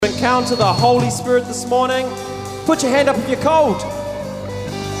encounter the Holy Spirit this morning? Put your hand up if you're cold.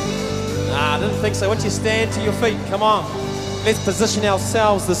 Nah, I didn't think so. Once you stand to your feet, come on. Let's position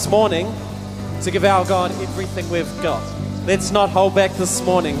ourselves this morning to give our God everything we've got. Let's not hold back this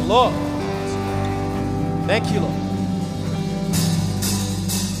morning. Lord, thank you, Lord.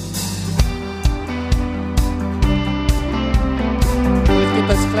 Let's get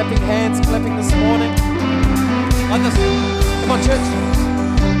those clapping hands clapping this morning. Like this. Come on, church.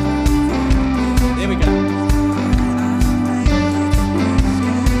 There we go.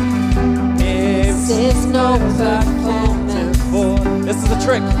 There's no performance. This is a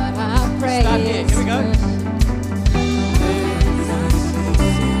trick. Start here. Here we go.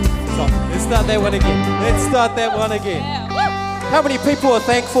 Let's start that one again. Let's start that one again. How many people are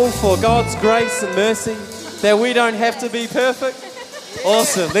thankful for God's grace and mercy that we don't have to be perfect?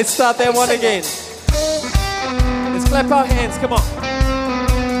 Awesome. Let's start that one again. Let's clap our hands. Come on.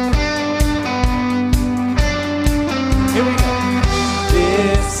 Here we go.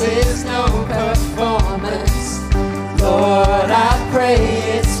 This is no performance. Lord, I pray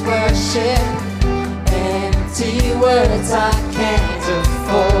it's worship. Empty words I can't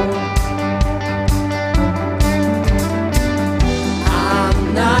afford.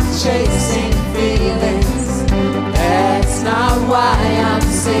 I'm not chasing feelings. That's not why I'm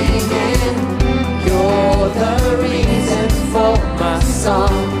singing. You're the reason for my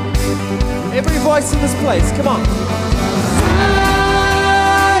song. Every voice in this place, come on.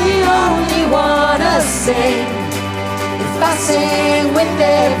 I only wanna sing. If I sing with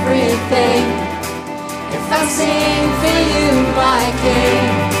everything, if I sing for you, my King.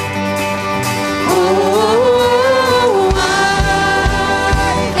 Oh, I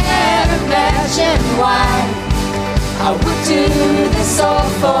can't imagine why I would do this all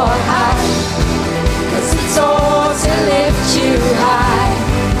for high, 'cause it's all to lift you high.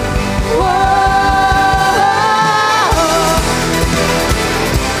 Whoa.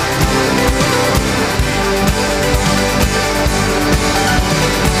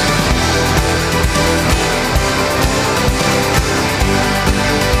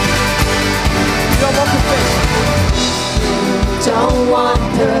 Don't want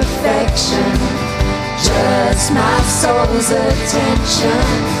perfection, just my soul's attention.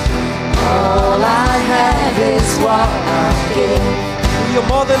 All I have is what I give. You're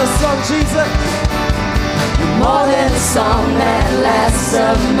more than a song, Jesus. You're more than a song that lasts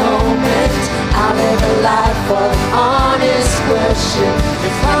a moment. I live a life of honest worship.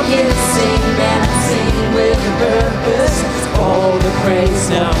 If I'm here to sing, then I sing with a purpose. All the praise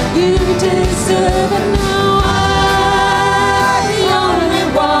now you deserve it now.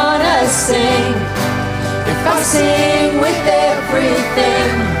 Sing. If I sing with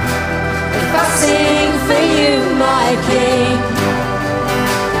everything, if I sing for you, my King.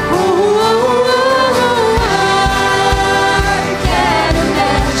 Ooh, I can't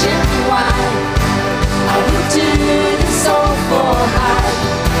imagine why I would do this all for high,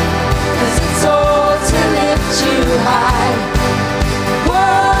 'cause it's all to lift you high. Whoa.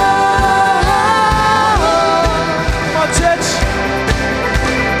 Come on, church.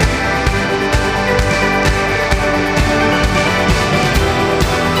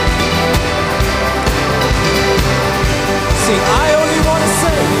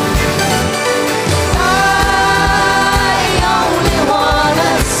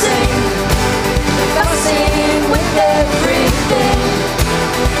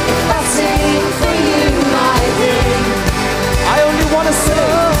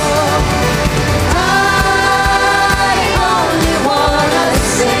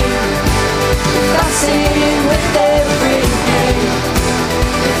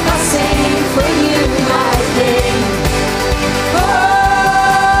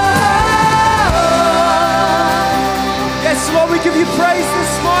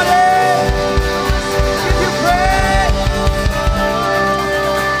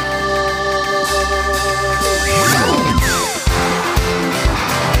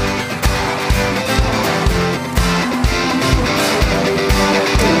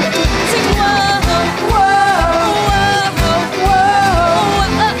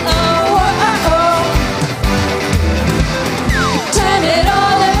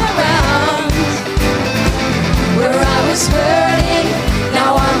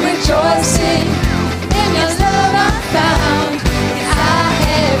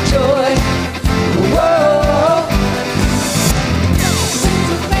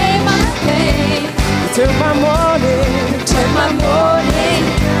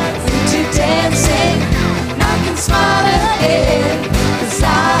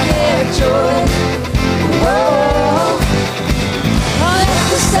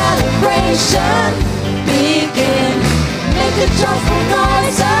 celebration begin. Make a joyful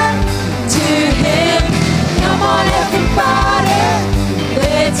noise unto Him. Come on, everybody,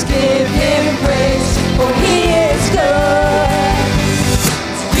 let's give Him praise, for He is good.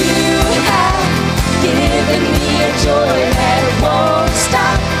 You have given me a joy that won't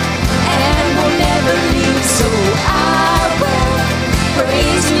stop and will never leave, so I will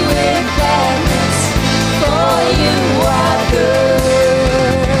praise You with gladness, for You are good.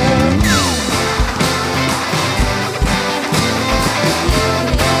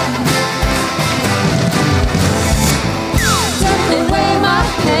 Take away my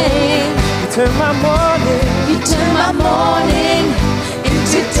pain. You turn my morning. You turn my morning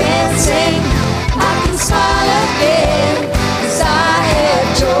into dancing. I can smile again, 'cause I have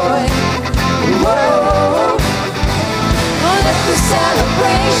joy. Whoa. Oh, let the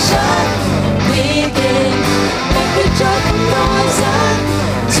celebration begin. Make a joyful noise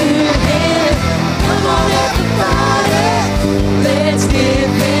unto Him. Come on, everybody, let's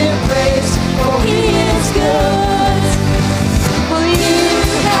give Him praise, for He is good. For You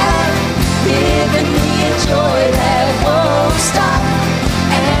have given me a joy that won't stop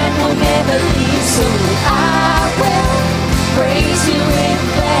and will never leave, so I will praise You with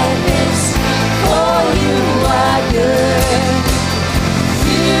gladness, for You are good.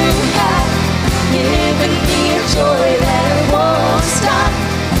 You have given me a joy that won't stop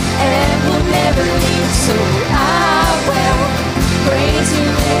and will never leave, so I will praise You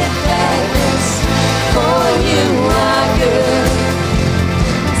with gladness, for You are good.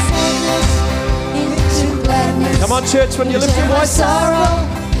 Into gladness. Come on, church, when you lift your voice, Sorrow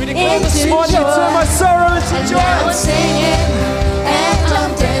we declare this into morning, you turn my joy. sorrow into And now I'm joy. singing and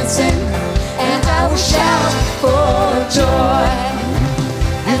I'm dancing and I will shout for joy.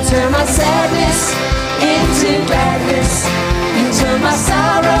 You turn my sadness into gladness. You turn my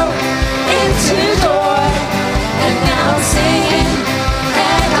sorrow into joy. And now I'm singing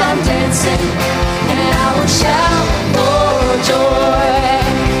and I'm dancing and I will shout for joy.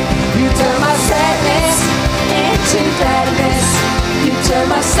 You turn my sadness into gladness. You turn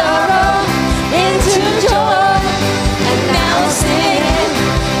my sorrow into joy. And now I'm singing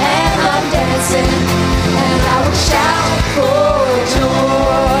and I'm dancing and I will shout for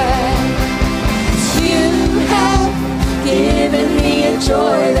joy. You have given me a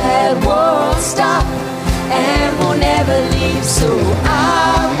joy that won't stop and will never leave, so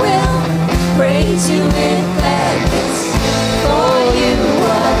I will praise You with gladness, for You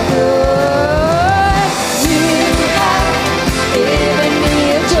are good. You have given me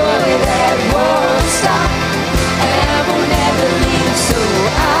a joy that won't stop and will never leave, so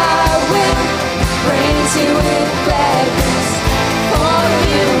I will praise You with gladness, for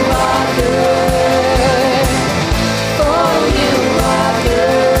You are good. For You are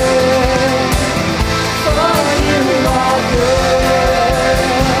good. For You are good.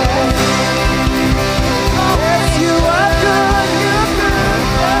 Yes, You are good, You're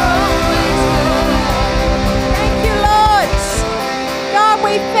good. Thank you, Lord. God,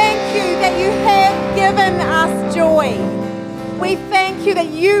 we thank You that You have given us joy. We thank You that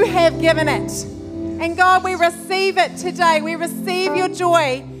You have given it. And God, we receive it today. We receive Your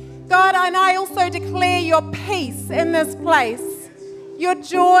joy. God, and I also declare Your peace in this place. Your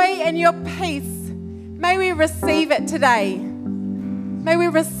joy and Your peace. May we receive it today. May we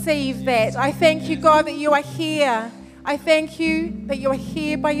receive that. I thank You, God, that You are here. I thank You that You are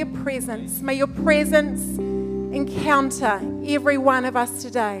here by Your presence. May Your presence encounter every one of us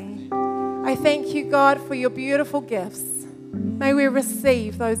today. I thank You, God, for Your beautiful gifts. May we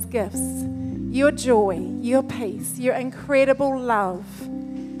receive those gifts. Your joy, Your peace, Your incredible love.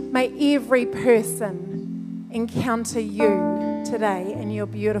 May every person encounter You today in Your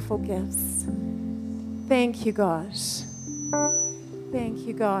beautiful gifts. Thank You, God. Thank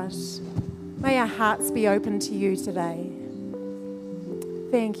You, God. May our hearts be open to You today.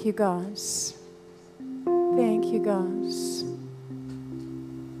 Thank You, God. Thank You, God.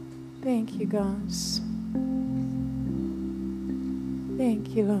 Thank You, God.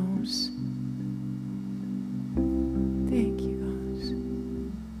 Thank You, Lord. Thank You, God.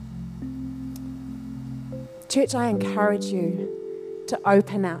 Church, I encourage you to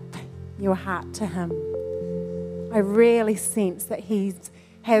open up your heart to Him. I really sense that He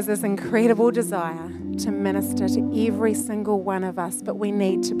has this incredible desire to minister to every single one of us, but we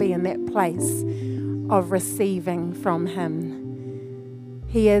need to be in that place of receiving from Him.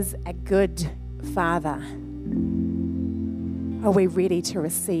 He is a good Father. Are we ready to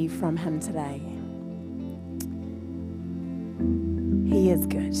receive from Him today? He is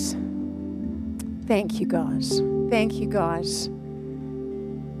good. Thank You, God. Thank You, God.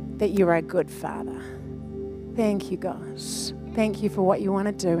 that you are a good Father. Thank you, God. Thank you for what you want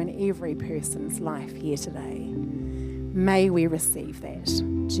to do in every person's life here today. May we receive that.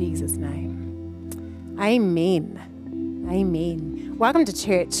 In Jesus' name. Amen. Amen. Welcome to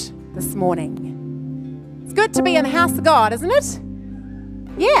church this morning. It's good to be in the house of God, isn't it?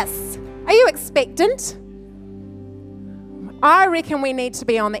 Yes. Are you expectant? I reckon we need to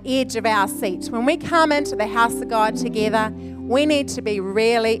be on the edge of our seat. When we come into the house of God together, we need to be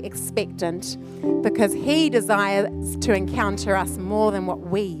really expectant because He desires to encounter us more than what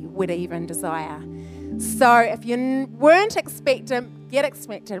we would even desire. So if you weren't expectant, get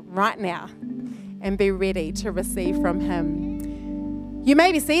expectant right now and be ready to receive from Him. You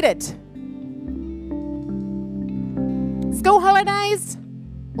may be seated. School holidays?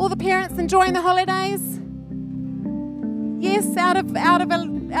 All the parents enjoying the holidays? Yes, out of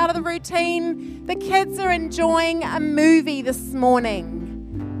the routine. The kids are enjoying a movie this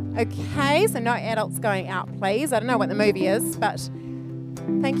morning. Okay, so no adults going out, please. I don't know what the movie is, but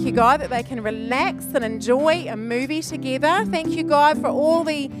thank you, God, that they can relax and enjoy a movie together. Thank you, God, for all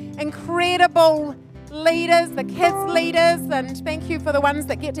the incredible leaders, the kids leaders, and thank you for the ones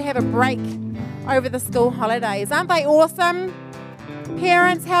that get to have a break over the school holidays. Aren't they awesome?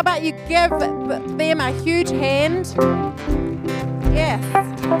 Parents, how about you give them a huge hand? Yes.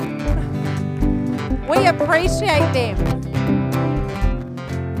 We appreciate them.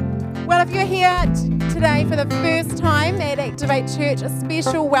 Well, if you're here today for the first time at Activate Church, a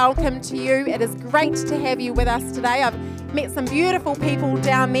special welcome to you. It is great to have you with us today. I've met some beautiful people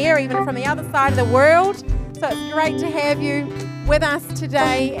down there, even from the other side of the world. So it's great to have you with us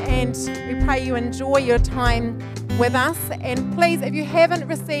today, and we pray you enjoy your time with us. And please, if you haven't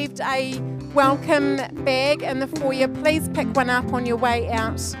received a welcome bag in the foyer, please pick one up on your way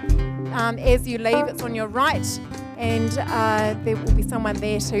out as you leave. It's on your right, and there will be someone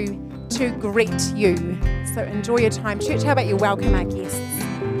there to greet you. So enjoy your time. Church, how about you welcome our guests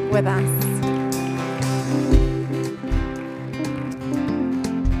with us?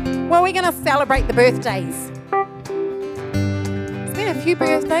 Well, we're going to celebrate the birthdays. There's been a few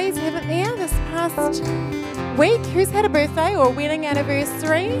birthdays, haven't there, this past week? Who's had a birthday or a wedding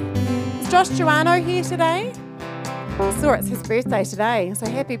anniversary? Is Josh Joanno here today? I saw it's his birthday today. So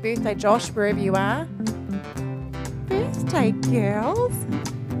happy birthday, Josh, wherever you are. Birthday, girls.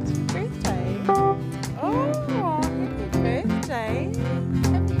 Birthday. Oh, happy birthday.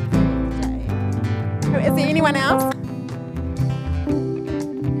 Happy birthday. Is there anyone else?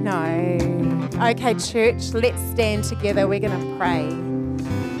 No. Okay, church, let's stand together. We're going to pray.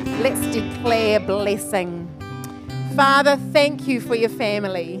 Let's declare blessing. Father, thank you for your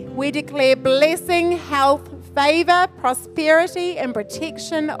family. We declare blessing, health, favor, prosperity, and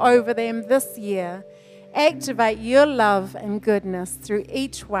protection over them this year. Activate your love and goodness through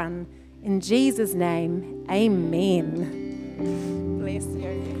each one. In Jesus' name, amen. Bless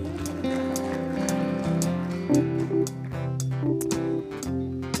you.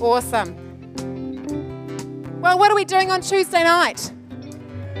 Awesome. Well, what are we doing on Tuesday night?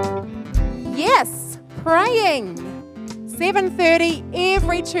 Yes, praying. 7:30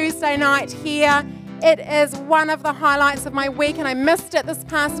 every Tuesday night here. It is one of the highlights of my week, and I missed it this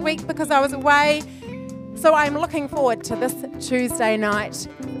past week because I was away. So I'm looking forward to this Tuesday night.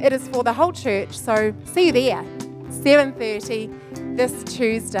 It is for the whole church, so see you there. 7:30 this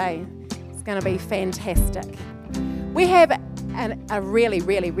Tuesday. It's going to be fantastic. We have a really,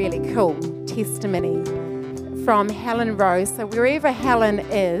 really, really cool testimony from Helen Rose. So wherever Helen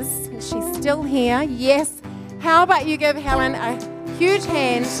is she still here? Yes. How about you give Helen a huge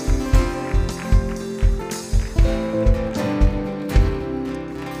hand?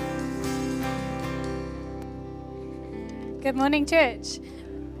 Good morning, church.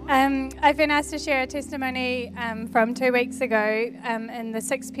 I've been asked to share a testimony from 2 weeks ago in the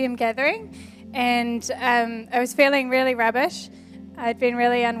 6 p.m. gathering, and I was feeling really rubbish. I'd been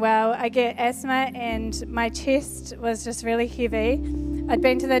really unwell. I get asthma and my chest was just really heavy. I'd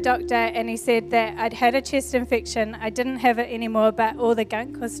been to the doctor and he said that I'd had a chest infection. I didn't have it anymore, but all the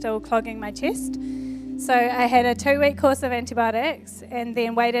gunk was still clogging my chest. So I had a 2-week course of antibiotics and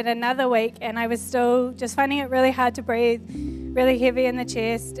then waited another week, and I was still just finding it really hard to breathe, really heavy in the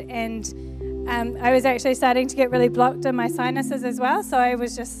chest, and I was actually starting to get really blocked in my sinuses as well, so I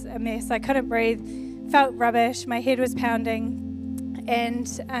was just a mess. I couldn't breathe, felt rubbish, my head was pounding, and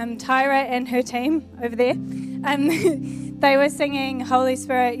Tyra and her team over there, they were singing Holy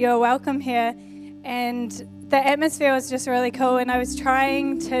Spirit, You're Welcome Here, and the atmosphere was just really cool, and I was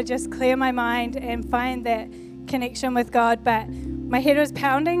trying to just clear my mind and find that connection with God, but my head was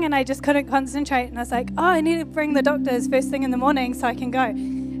pounding and I just couldn't concentrate, and I was like, oh, I need to bring the doctors first thing in the morning so I can go.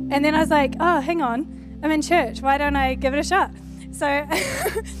 And then I was like, oh, hang on, I'm in church. Why don't I give it a shot? So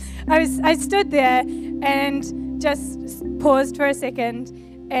I stood there and just paused for a second.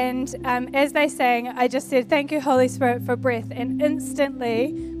 And as they sang, I just said, thank you, Holy Spirit, for breath. And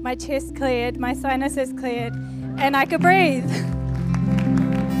instantly, my chest cleared, my sinuses cleared, and I could breathe.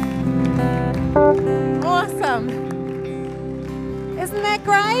 Awesome. Isn't that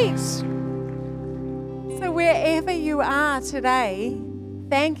great? So wherever you are today,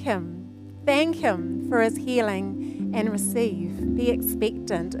 thank Him. Thank Him for His healing and receive. Be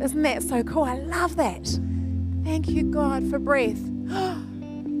expectant. Isn't that so cool? I love that. Thank you, God, for breath.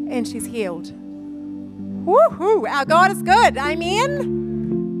 And she's healed. Woohoo! Our God is good.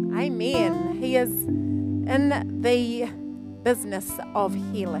 Amen. Amen. He is in the business of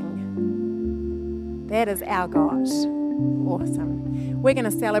healing. That is our God. Awesome. We're going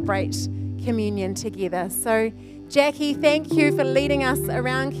to celebrate communion together. So, Jackie, thank you for leading us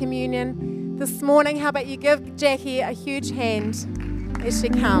around communion this morning. How about you give Jackie a huge hand as she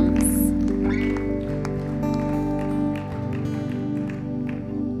comes?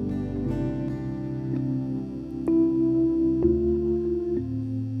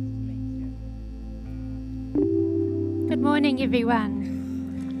 Good morning, everyone.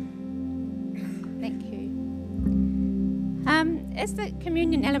 Thank you. As the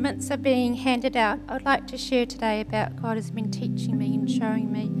communion elements are being handed out, I'd like to share today about God has been teaching me and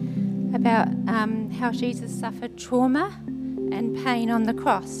showing me about how Jesus suffered trauma and pain on the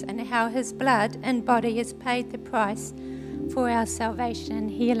cross and how His blood and body has paid the price for our salvation and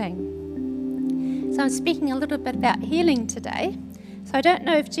healing. So I'm speaking a little bit about healing today. So I don't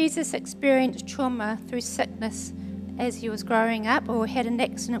know if Jesus experienced trauma through sickness as He was growing up, or had an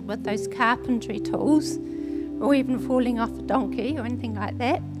accident with those carpentry tools, or even falling off a donkey or anything like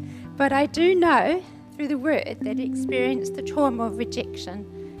that. But I do know through the Word that He experienced the trauma of rejection,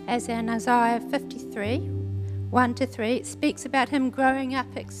 as in Isaiah 53, 1-3, it speaks about Him growing up,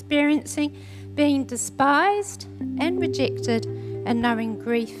 experiencing being despised and rejected, and knowing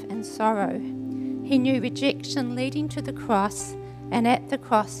grief and sorrow. He knew rejection leading to the cross, and at the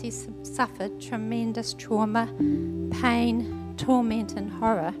cross He suffered tremendous trauma, pain, torment and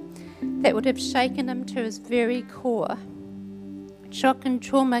horror that would have shaken Him to His very core. Shock and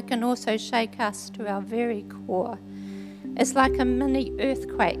trauma can also shake us to our very core. It's like a mini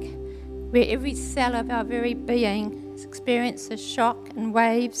earthquake where every cell of our very being experiences shock and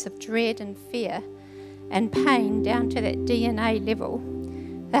waves of dread and fear and pain down to that DNA level.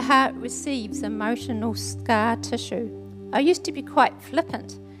 The heart receives emotional scar tissue. I used to be quite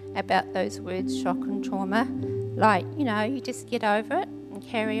flippant about those words, shock and trauma. Like, you just get over it and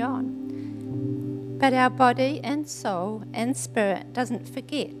carry on. But our body and soul and spirit doesn't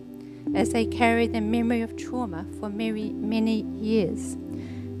forget as they carry the memory of trauma for many, many years.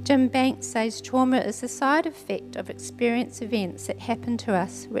 Jim Banks says trauma is the side effect of experience events that happen to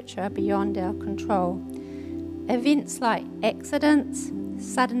us which are beyond our control. Events like accidents,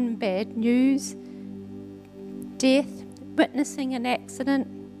 sudden bad news, death, witnessing an accident,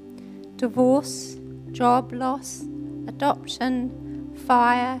 divorce, job loss, adoption,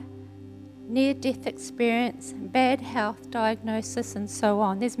 fire, near-death experience, bad health diagnosis, and so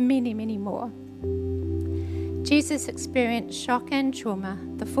on. There's many, many more. Jesus experienced shock and trauma.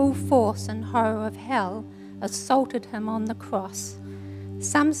 The full force and horror of hell assaulted Him on the cross.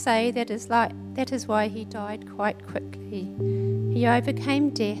 Some say that is why He died quite quickly. He overcame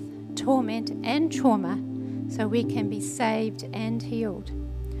death, torment, and trauma so we can be saved and healed.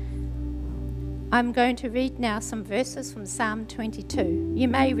 I'm going to read now some verses from Psalm 22. You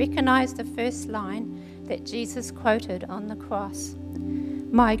may recognize the first line that Jesus quoted on the cross.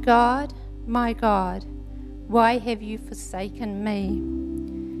 My God, why have you forsaken me?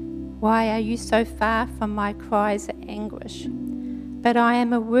 Why are you so far from my cries of anguish? But I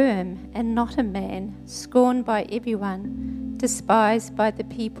am a worm and not a man, scorned by everyone, despised by the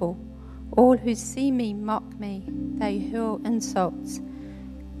people. All who see me mock me, they hurl insults.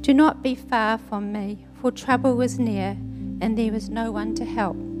 Do not be far from me, for trouble is near, and there is no one to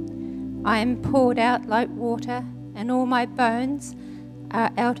help. I am poured out like water, and all my bones are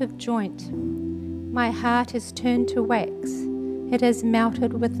out of joint. My heart is turned to wax, it has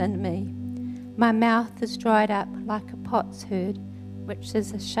melted within me. My mouth is dried up like a potsherd, which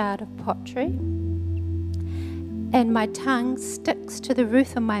is a shard of pottery. And my tongue sticks to the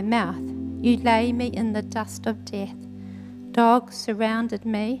roof of my mouth. You lay me in the dust of death. Dogs surrounded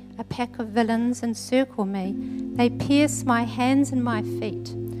me, a pack of villains encircle me. They pierce my hands and my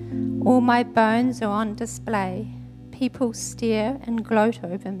feet. All my bones are on display. People stare and gloat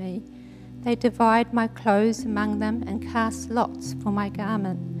over me. They divide my clothes among them and cast lots for my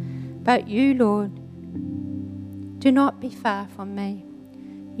garment. But you, Lord, do not be far from me.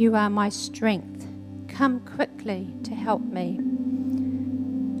 You are my strength. Come quickly to help me.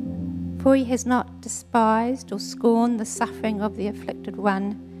 For he has not despised or scorned the suffering of the afflicted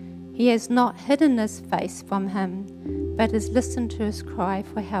one. He has not hidden his face from him, but has listened to his cry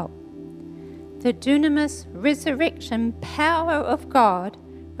for help. The dunamis resurrection power of God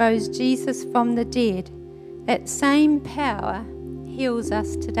rose Jesus from the dead. That same power heals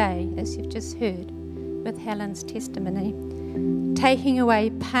us today, as you've just heard with Helen's testimony, taking away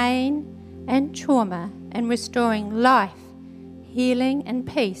pain and trauma and restoring life, healing and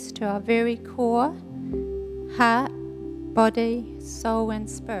peace to our very core, heart, body, soul and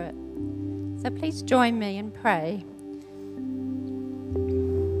spirit. So please join me and pray.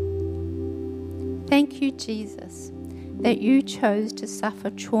 Thank you, Jesus, that you chose to suffer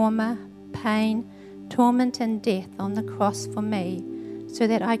trauma, pain, torment and death on the cross for me so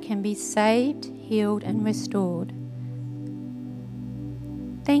that I can be saved, healed and restored.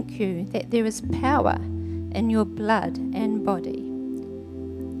 Thank you that there is power in your blood and body.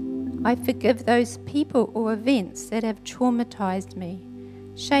 I forgive those people or events that have traumatized me,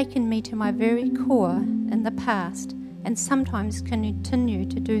 shaken me to my very core in the past, and sometimes continue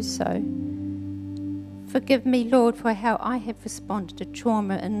to do so. Forgive me, Lord, for how I have responded to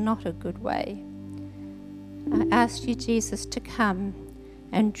trauma in not a good way. I ask you, Jesus, to come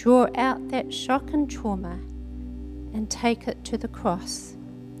and draw out that shock and trauma and take it to the cross.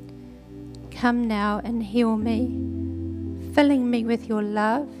 Come now and heal me, filling me with your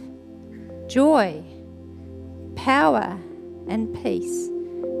love, joy, power, and peace.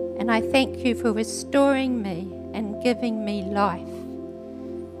 And I thank you for restoring me and giving me life.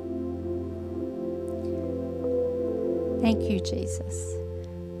 Thank you, Jesus.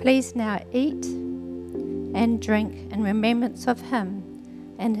 Please now eat and drink in remembrance of him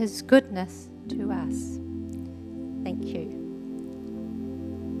and his goodness to us. Thank you.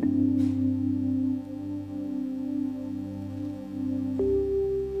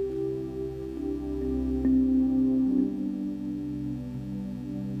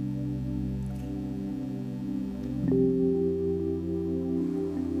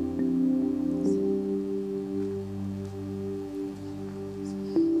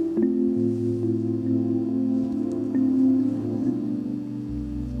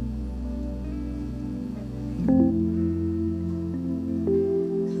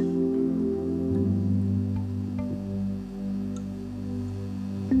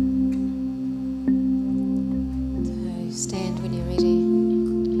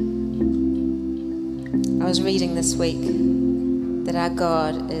 I was reading this week that our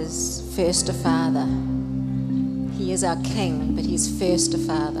God is first a father. He is our king, but he's first a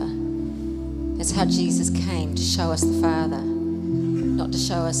father. That's how Jesus came, to show us the Father. Not to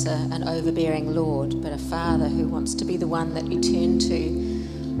show us an overbearing Lord, but a Father who wants to be the one that we turn to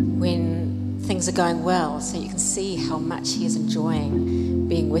when things are going well, so you can see how much he is enjoying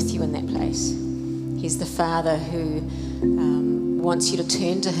being with you in that place. He's the Father who wants you to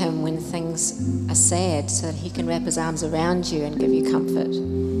turn to him when things are sad so that he can wrap his arms around you and give you comfort.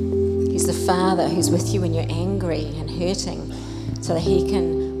 He's the Father who's with you when you're angry and hurting so that he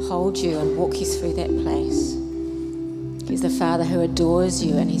can hold you and walk you through that place. He's the Father who adores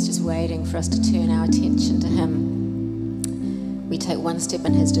you and he's just waiting for us to turn our attention to him. We take one step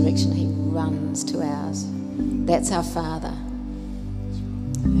in his direction, he runs to ours. That's our Father.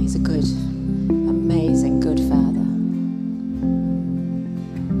 He's a good, amazing, good Father.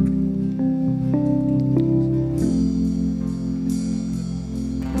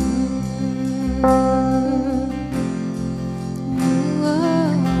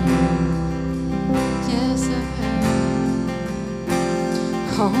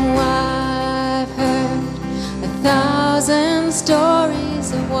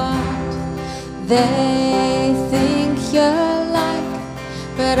 Stories of what they think you're like,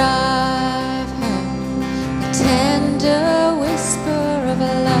 but I've heard a tender whisper of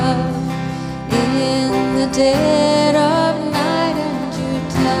love in the dead of night, and you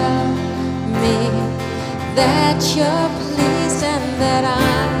tell me that you're pleased and that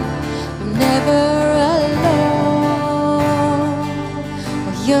I'm never alone.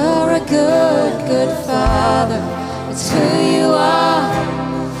 Well, you're a good, good Father. It's who you are,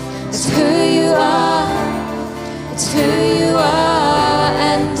 it's who you are, it's who you are,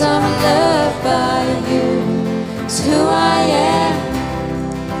 and I'm loved by you. It's who I am,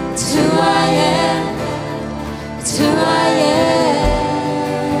 it's who I am, it's who I am.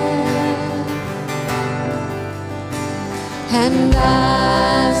 And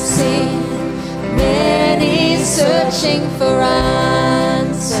I've seen many searching for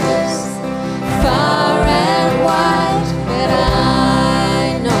answers,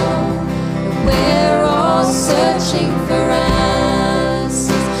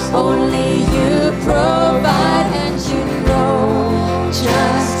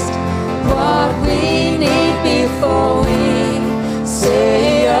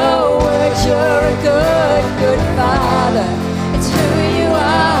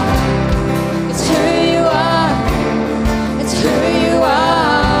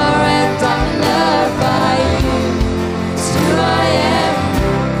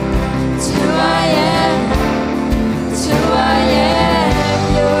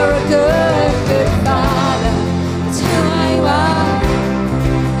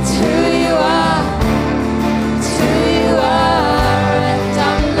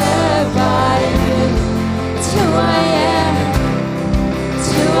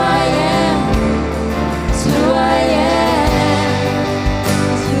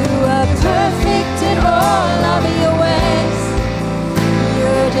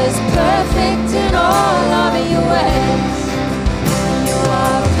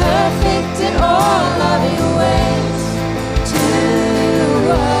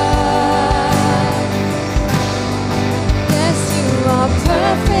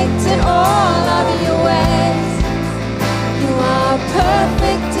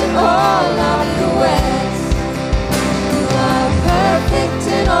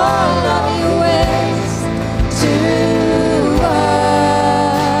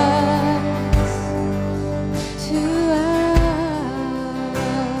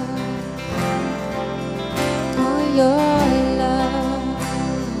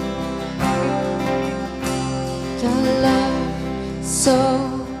 so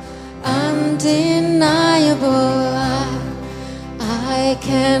undeniable. I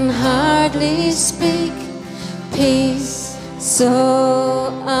can hardly speak. Peace so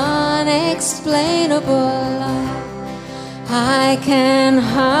unexplainable. I can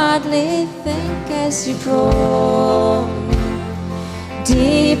hardly think as you draw me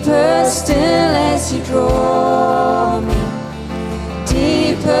deeper still, as you draw me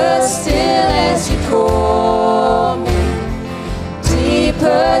deeper still, as you draw me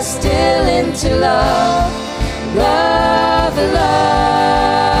deeper still into love, love, love.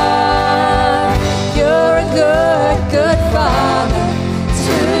 You're a good, good Father. It's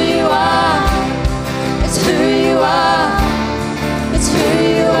who you are. It's who you are. It's who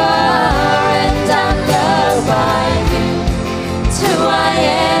you are, and I'm loved by you. It's who I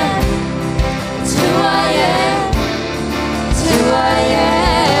am. It's who I am. It's who I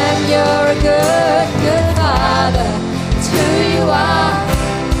am. You're a good, good Father. It's who you are.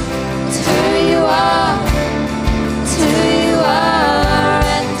 It's who you are. It's who you are,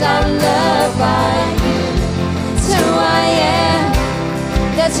 and I'm loved by you. It's who I am.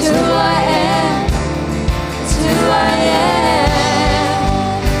 That's who I am. It's who I am.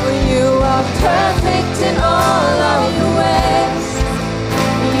 For you are perfect in all of your ways.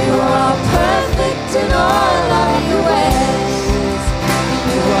 You are perfect in all of your ways.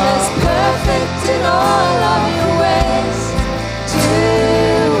 You are perfect in all of your ways to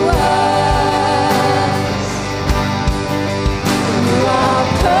us. You are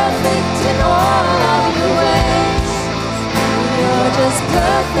perfect in all of your ways. You're just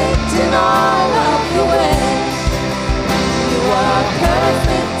perfect in all of your ways. You are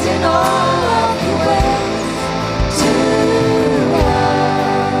perfect in all of your ways to us.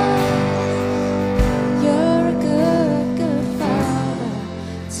 You're a good, good Father.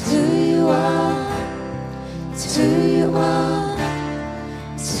 It's who you are. It's who you are.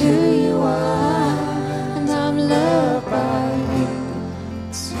 It's who you are. And I'm loved by you.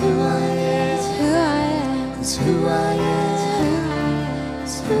 It's who I am. It's who I am. It's who I am.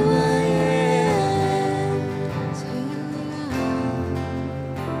 It's who I am. It's who I am.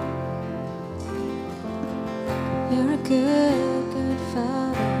 You're a good, good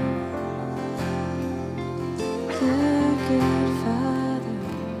Father. Good, good Father.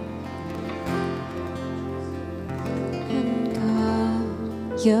 And God,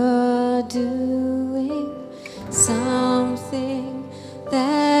 you're doing something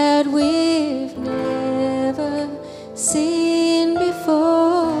that we've never seen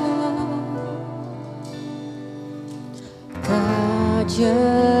before. God,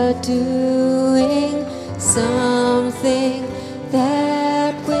 you're doing something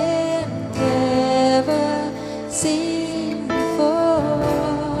that we've never seen before.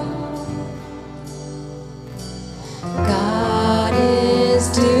 God is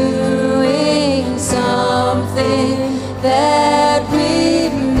doing something that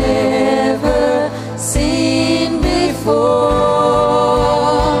we've never seen before.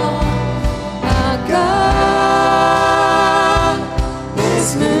 Our God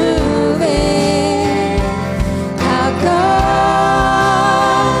is moving. Our God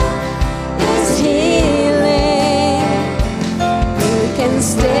is healing. You can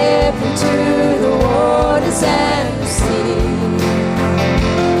step into the waters and see.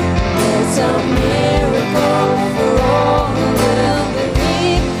 There's a miracle for all who will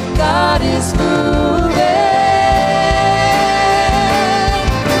believe. God is moving.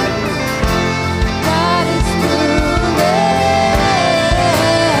 God is moving.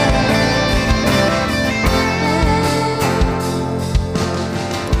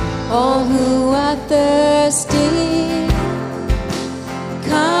 All who are thirsty,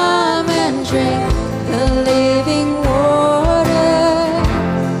 come and drink the living water.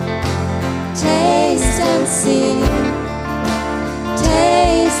 Taste and see.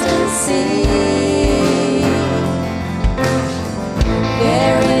 Taste and see.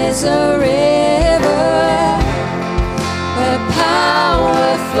 There is a river where power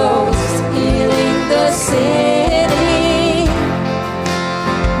flows, healing the city.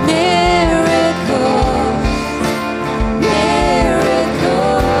 Miracles, miracles.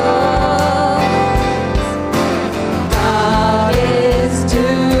 God is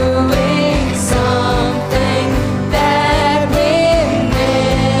doing something that we've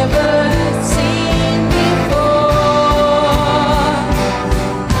never seen before.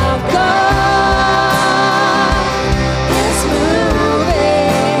 Our God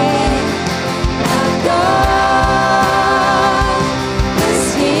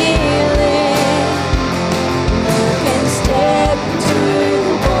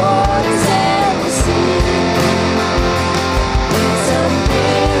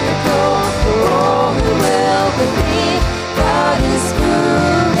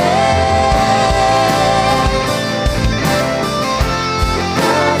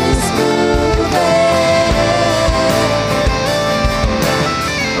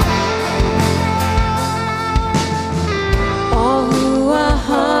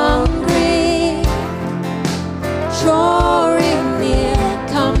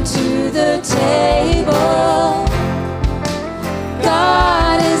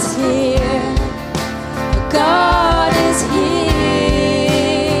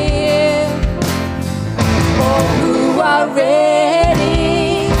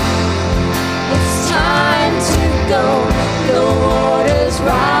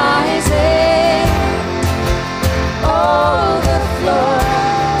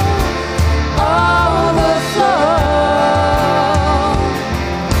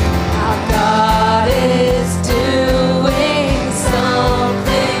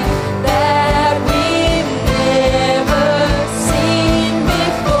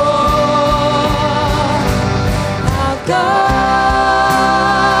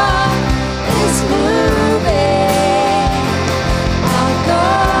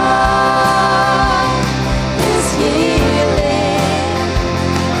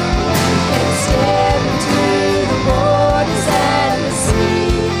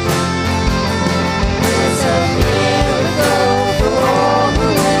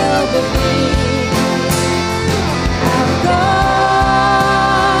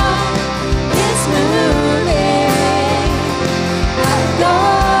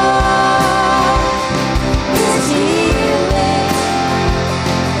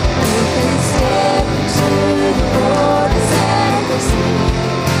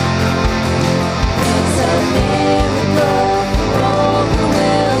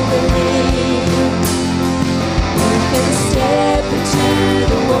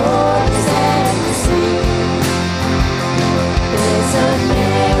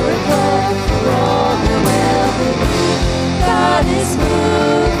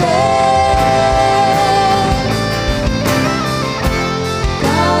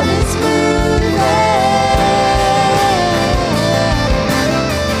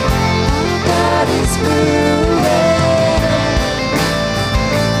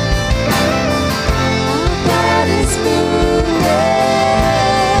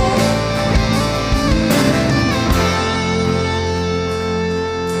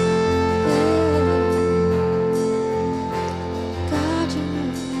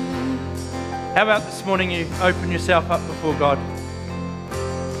How about this morning you open yourself up before God?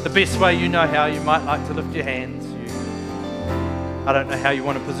 The best way you know how, you might like to lift your hands. I don't know how you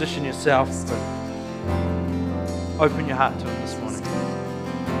want to position yourself, but open your heart to Him this morning.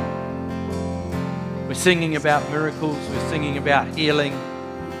 We're singing about miracles. We're singing about healing.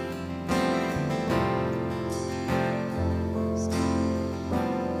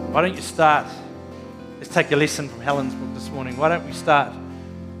 Why don't you start? Let's take a lesson from Helen's book this morning. Why don't we start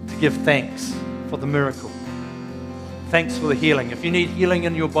to give thanks for the miracle? Thanks for the healing. If you need healing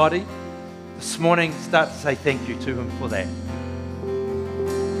in your body, this morning start to say thank you to Him for that.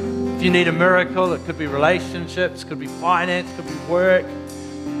 If you need a miracle, it could be relationships, could be finance, could be work,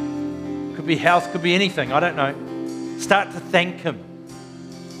 could be health, could be anything, I don't know. Start to thank Him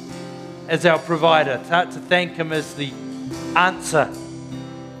as our provider. Start to thank Him as the answer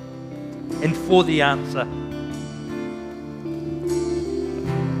and for the answer.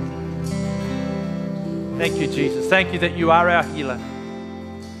 Thank you, Jesus. Thank you that you are our healer.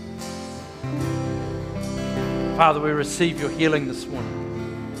 Father, we receive your healing this morning.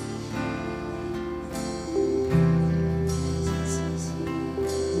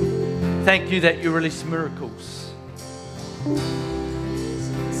 Thank you that you release miracles.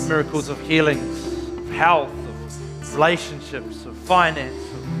 Miracles of healings, of health, of relationships, of finance,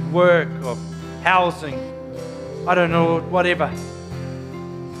 of work, of housing. I don't know, whatever.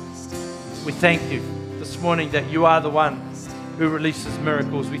 We thank you this morning that you are the one who releases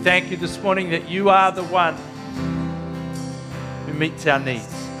miracles. We thank you this morning that you are the one who meets our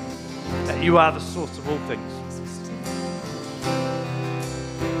needs, that you are the source of all things.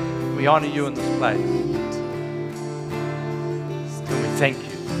 We honor you in this place. And we thank you.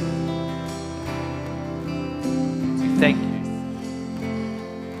 We thank you.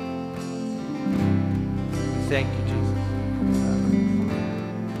 We thank you, Jesus.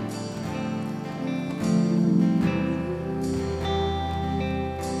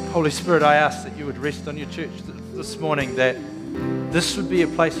 Holy Spirit, I ask that you would rest on your church this morning, that this would be a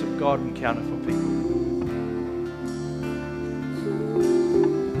place of God encounter for people.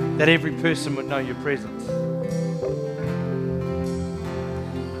 That every person would know your presence.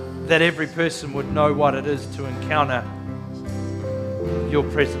 That every person would know what it is to encounter your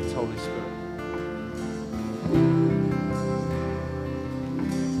presence, Holy Spirit.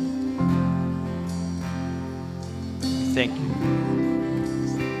 Thank you.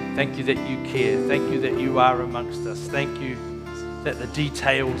 Thank you that you care. Thank you that you are amongst us. Thank you that the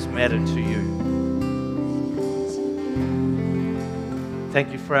details matter to you.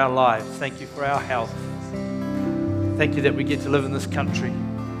 Thank you for our lives. Thank you for our health. Thank you that we get to live in this country.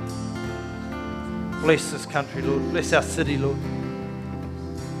 Bless this country, Lord. Bless our city, Lord.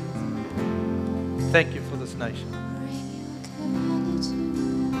 Thank you for this nation.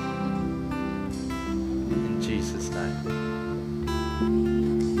 In Jesus' name.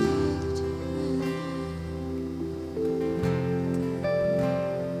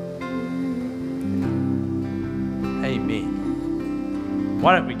 Amen.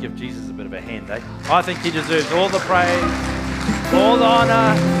 Why don't we give Jesus a bit of a hand, eh? I think He deserves all the praise, all the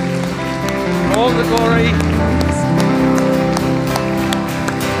honor, all the glory.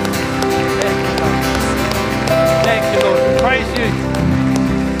 Thank you, Lord. We praise you.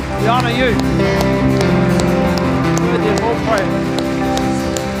 We honor you. Worthy of all praise.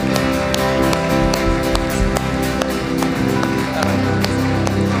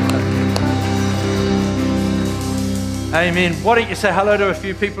 Amen. Why don't you say hello to a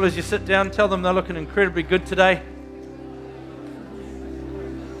few people as you sit down? Tell them they're looking incredibly good today.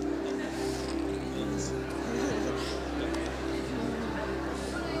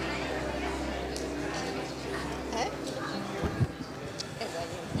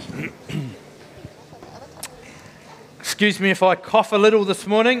 Excuse me if I cough a little this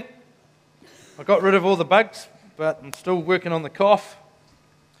morning. I got rid of all the bugs, but I'm still working on the cough.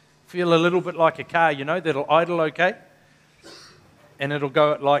 Feel a little bit like a car, you know, that'll idle okay. And it'll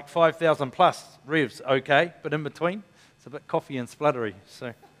go at like 5,000 plus revs, okay, but in between, it's a bit coughy and spluttery,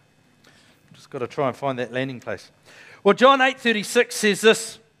 so just got to try and find that landing place. Well, John 8:36 says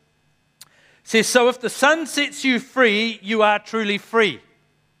this, says, so if the Son sets you free, you are truly free.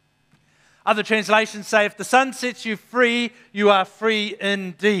 Other translations say, if the Son sets you free, you are free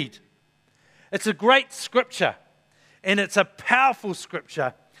indeed. It's a great scripture, and it's a powerful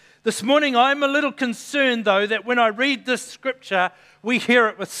scripture. This morning, I'm a little concerned, though, that when I read this scripture, we hear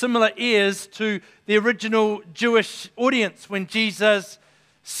it with similar ears to the original Jewish audience when Jesus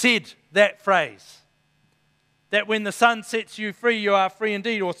said that phrase. That when the Son sets you free, you are free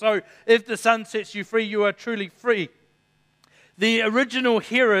indeed. Or so, if the Son sets you free, you are truly free. The original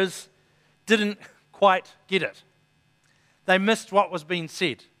hearers didn't quite get it. They missed what was being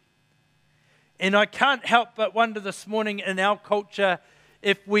said. And I can't help but wonder this morning in our culture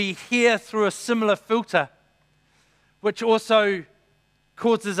if we hear through a similar filter, which also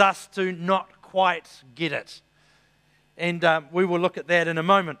causes us to not quite get it. And we will look at that in a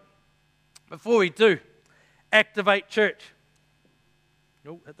moment. Before we do, Activate Church.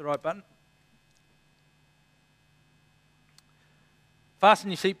 Oh, hit the right button.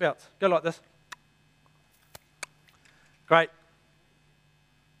 Fasten your seatbelts. Go like this. Great.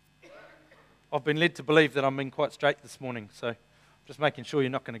 I've been led to believe that I'm being quite straight this morning, so just making sure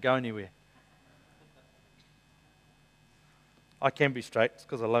you're not going to go anywhere. I can be straight, it's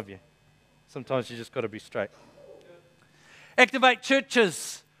because I love you. Sometimes you just got to be straight. Activate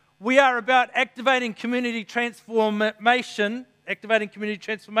Churches. We are about activating community transformation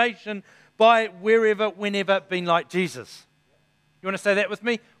by wherever, whenever, being like Jesus. You want to say that with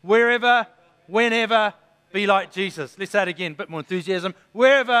me? Wherever, whenever, be like Jesus. Let's say it again, a bit more enthusiasm.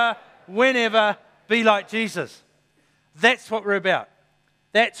 Wherever, whenever, be like Jesus. That's what we're about.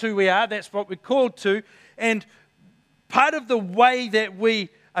 That's who we are. That's what we're called to. And part of the way that we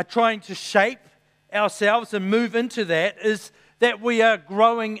are trying to shape ourselves and move into that is that we are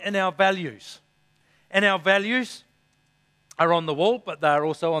growing in our values. And our values are on the wall, but they are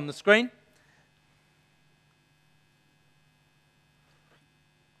also on the screen.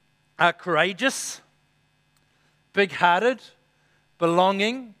 Are courageous, big-hearted,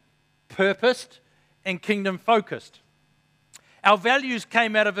 belonging, purposed, and kingdom-focused. Our values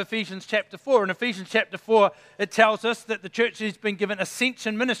came out of Ephesians chapter 4. In Ephesians chapter 4, it tells us that the church has been given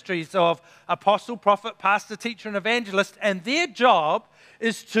ascension ministries of apostle, prophet, pastor, teacher, and evangelist, and their job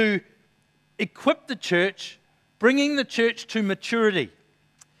is to equip the church, bringing the church to maturity.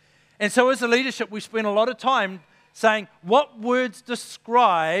 And so as a leadership, we spend a lot of time saying, what words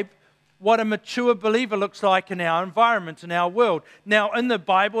describe what a mature believer looks like in our environment, in our world? Now, in the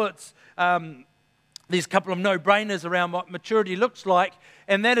Bible, it's there's a couple of no-brainers around what maturity looks like,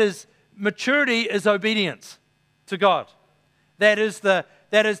 and that is, maturity is obedience to God. That is the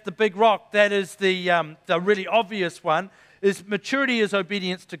big rock. That is the really obvious one, is maturity is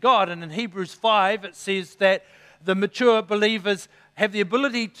obedience to God. And in Hebrews 5, it says that the mature believers have the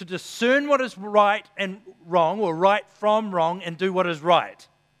ability to discern what is right and wrong, or right from wrong, and do what is right.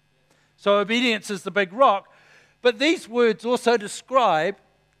 So obedience is the big rock. But these words also describe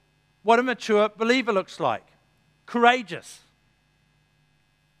what a mature believer looks like. Courageous,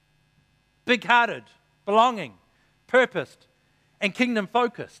 big-hearted, belonging, purposed, and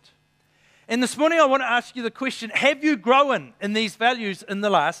kingdom-focused. And this morning I want to ask you the question, have you grown in these values in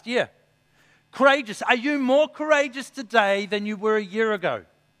the last year? Courageous. Are you more courageous today than you were a year ago?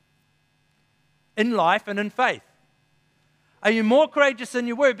 In life and in faith. Are you more courageous than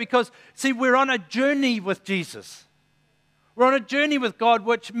you were? Because, see, we're on a journey with Jesus. We're on a journey with God,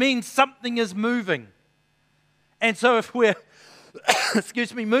 which means something is moving. And so if we're,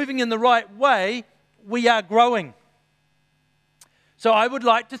 moving in the right way, we are growing. So I would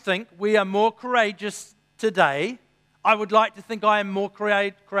like to think we are more courageous today. I would like to think I am more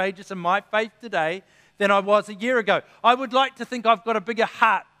courageous in my faith today than I was a year ago. I would like to think I've got a bigger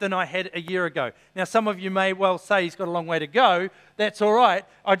heart than I had a year ago. Now, some of you may well say he's got a long way to go. That's all right.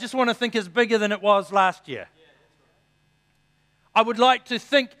 I just want to think it's bigger than it was last year. I would like to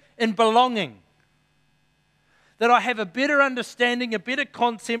think in belonging, that I have a better understanding, a better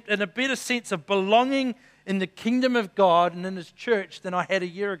concept, and a better sense of belonging in the kingdom of God and in His church than I had a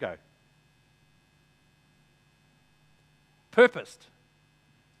year ago. Purposed.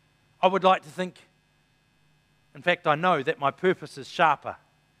 I would like to think, in fact, I know that my purpose is sharper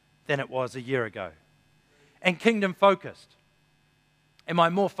than it was a year ago. And kingdom focused. Am I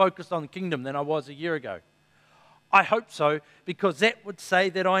more focused on the kingdom than I was a year ago? I hope so, because that would say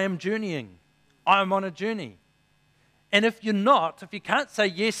that I am journeying. I am on a journey. And if you're not, if you can't say,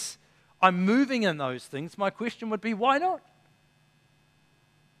 yes, I'm moving in those things, my question would be, why not?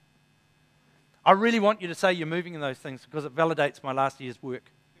 I really want you to say you're moving in those things because it validates my last year's work.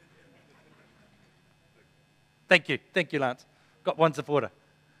 Thank you, Lance. Got one supporter.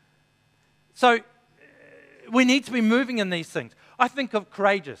 So we need to be moving in these things. I think of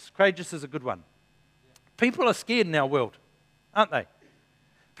courageous. Courageous is a good one. People are scared in our world, aren't they?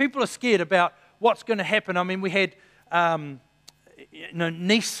 People are scared about what's going to happen. I mean, we had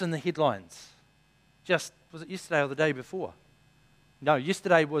Nice in the headlines. Was it yesterday or the day before? No,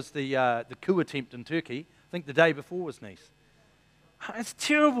 yesterday was the coup attempt in Turkey. I think the day before was Nice. It's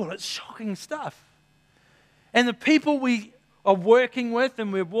terrible. It's shocking stuff. And the people we are working with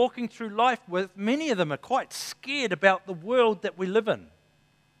and we're walking through life with, many of them are quite scared about the world that we live in.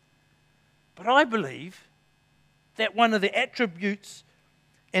 But I believe that one of the attributes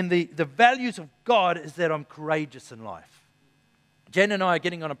and the values of God is that I'm courageous in life. Jen and I are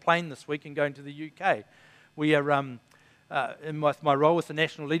getting on a plane this week and going to the UK. We are, in my role with the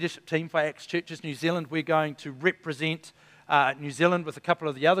national leadership team for Acts Churches New Zealand, we're going to represent New Zealand with a couple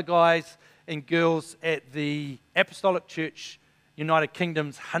of the other guys and girls at the Apostolic Church United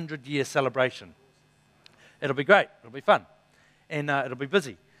Kingdom's 100-year celebration. It'll be great. It'll be fun. And it'll be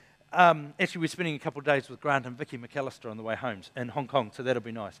busy. Actually, we're spending a couple of days with Grant and Vicky McAllister on the way home in Hong Kong, so that'll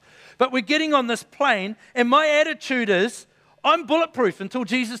be nice. But we're getting on this plane, and my attitude is, I'm bulletproof until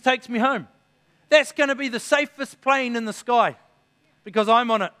Jesus takes me home. That's going to be the safest plane in the sky because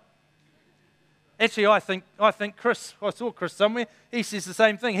I'm on it. Actually, I think Chris, I saw Chris somewhere, he says the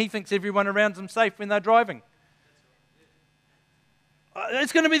same thing. He thinks everyone around him's safe when they're driving.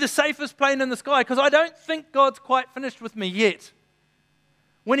 It's going to be the safest plane in the sky because I don't think God's quite finished with me yet.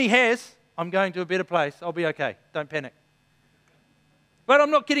 When he has, I'm going to a better place. I'll be okay. Don't panic. But I'm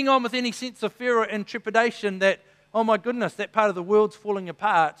not getting on with any sense of fear or intrepidation that, oh my goodness, that part of the world's falling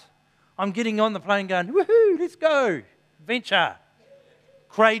apart. I'm getting on the plane going, woohoo, let's go. Adventure.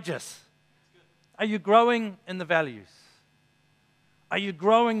 Courageous. Are you growing in the values? Are you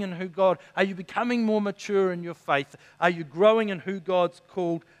growing in who God, are you becoming more mature in your faith? Are you growing in who God's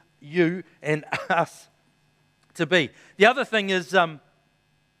called you and us to be? The other thing is,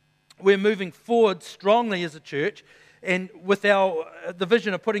 we're moving forward strongly as a church and with the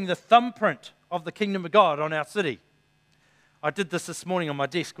vision of putting the thumbprint of the kingdom of God on our city. I did this morning on my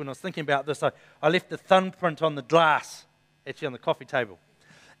desk when I was thinking about this. I left the thumbprint on the glass, actually on the coffee table.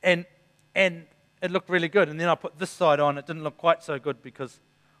 And it looked really good. And then I put this side on. It didn't look quite so good because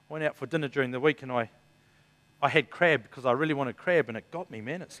I went out for dinner during the week and I had crab because I really wanted crab and it got me,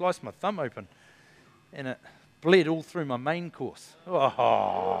 man. It sliced my thumb open and it bled all through my main course.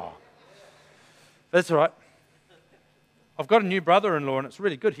 Oh. That's all right. I've got a new brother-in-law, and it's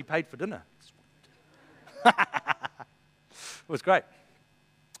really good. He paid for dinner. It was great.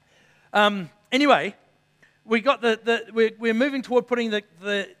 Anyway, we're moving toward putting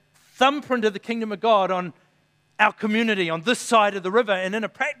the thumbprint of the kingdom of God on our community, on this side of the river, and in a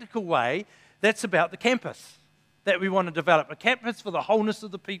practical way, that's about the campus that we want to develop. A campus for the wholeness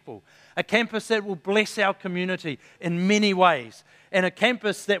of the people. A campus that will bless our community in many ways. And a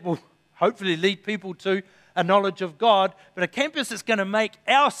campus that will hopefully lead people to a knowledge of God, but a campus that's going to make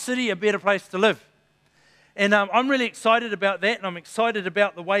our city a better place to live. And I'm really excited about that, and I'm excited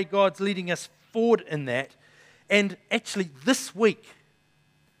about the way God's leading us forward in that. And actually, this week,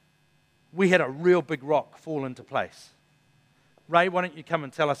 we had a real big rock fall into place. Ray, why don't you come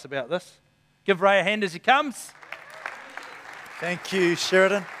and tell us about this? Give Ray a hand as he comes. Thank you,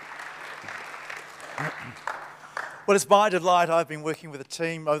 Sheridan. Well, it's my delight. I've been working with a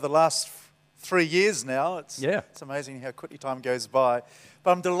team over the last 3 years now. It's amazing how quickly time goes by.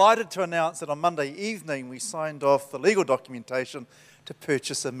 But I'm delighted to announce that on Monday evening we signed off the legal documentation to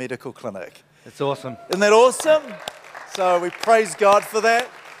purchase a medical clinic. It's awesome. Isn't that awesome? So we praise God for that.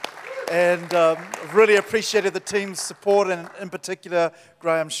 And really appreciated the team's support, and in particular,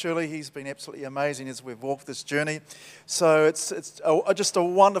 Graham Shirley. He's been absolutely amazing as we've walked this journey. So it's just a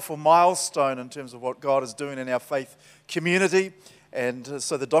wonderful milestone in terms of what God is doing in our faith community. And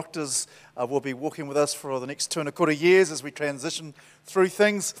so the doctors will be walking with us for the next 2.25 years as we transition through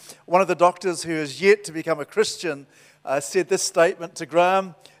things. One of the doctors who is yet to become a Christian said this statement to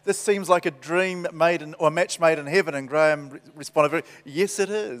Graham: "This seems like a dream made or a match made in heaven." And Graham responded, "Yes, it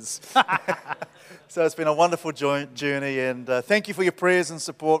is." So it's been a wonderful journey, and thank you for your prayers and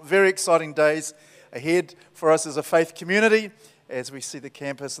support. Very exciting days ahead for us as a faith community as we see the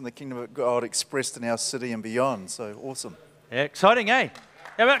campus and the kingdom of God expressed in our city and beyond. So awesome. Yeah, exciting, eh?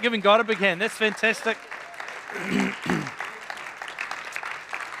 How about giving God a big hand? That's fantastic.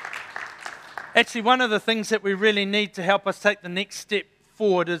 Actually, one of the things that we really need to help us take the next step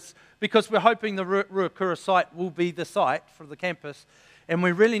forward is, because we're hoping the Ruakura site will be the site for the campus, and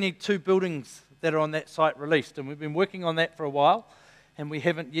we really need 2 buildings that are on that site released, and we've been working on that for a while, and we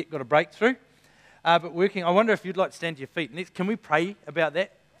haven't yet got a breakthrough. But I wonder if you'd like to stand to your feet. And can we pray about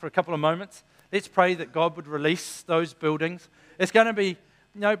that for a couple of moments? Let's pray that God would release those buildings. It's going to be,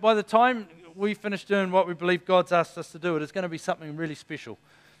 by the time we finish doing what we believe God's asked us to do, it's going to be something really special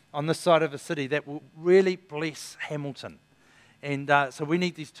on this side of the city that will really bless Hamilton. And so we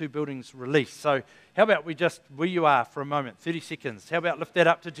need these 2 buildings released. So how about we just, where you are for a moment, 30 seconds, how about lift that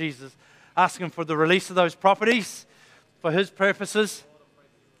up to Jesus, ask him for the release of those properties for his purposes.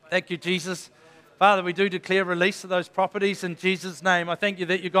 Thank you, Jesus. Father, we do declare release of those properties in Jesus' name. I thank you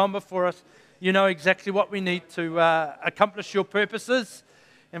that you've gone before us. You know exactly what we need to accomplish your purposes.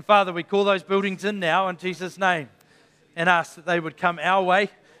 And Father, we call those buildings in now in Jesus' name and ask that they would come our way,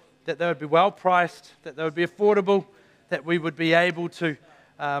 that they would be well priced, that they would be affordable, that we would be able to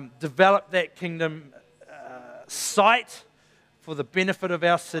develop that kingdom site for the benefit of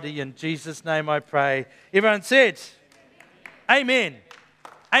our city. In Jesus' name I pray. Everyone said, Amen.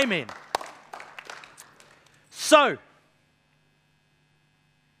 Amen. So,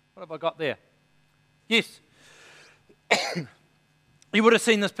 what have I got there? Yes. You would have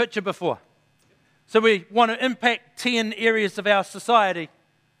seen this picture before. So we want to impact 10 areas of our society.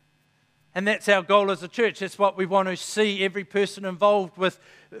 And that's our goal as a church. That's what we want to see every person involved with,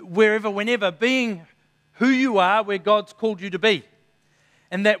 wherever, whenever, being who you are, where God's called you to be.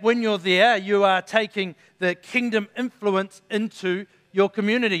 And that when you're there, you are taking the kingdom influence into your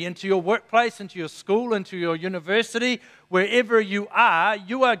community, into your workplace, into your school, into your university, wherever you are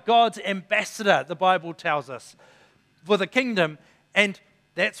God's ambassador, the Bible tells us, for the kingdom. And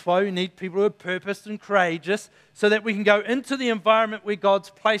that's why we need people who are purposed and courageous, so that we can go into the environment where God's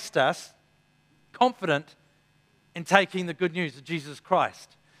placed us, confident in taking the good news of Jesus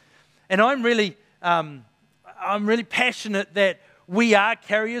Christ. And I'm really passionate that we are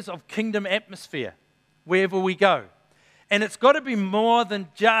carriers of kingdom atmosphere wherever we go. And it's got to be more than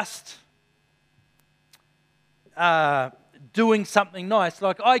just doing something nice.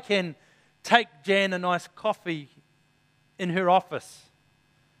 Like I can take Jan a nice coffee in her office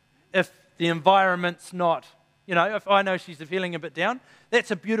if the environment's not, if I know she's feeling a bit down,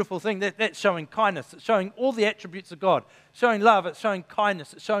 that's a beautiful thing. That's showing kindness. It's showing all the attributes of God. Showing love, it's showing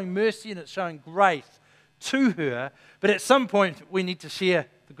kindness, it's showing mercy, and it's showing grace to her. But at some point, we need to share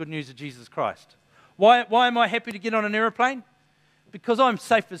the good news of Jesus Christ. Why am I happy to get on an aeroplane? Because I'm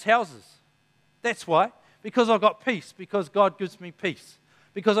safe as houses. That's why. Because I've got peace, because God gives me peace.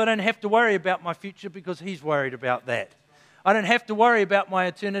 Because I don't have to worry about my future, because He's worried about that. I don't have to worry about my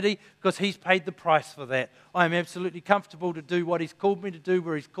eternity, because He's paid the price for that. I'm absolutely comfortable to do what He's called me to do,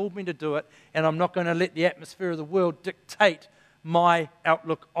 where He's called me to do it, and I'm not going to let the atmosphere of the world dictate my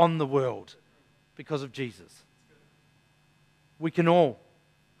outlook on the world because of Jesus. We can all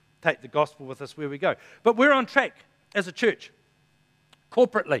take the gospel with us where we go. But we're on track as a church,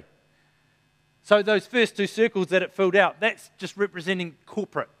 corporately. So those first two circles that it filled out, that's just representing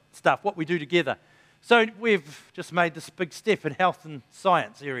corporate stuff, what we do together. So we've just made this big step in health and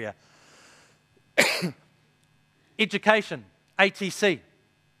science area. Education, ATC,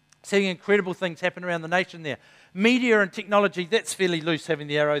 seeing incredible things happen around the nation there. Media and technology, that's fairly loose having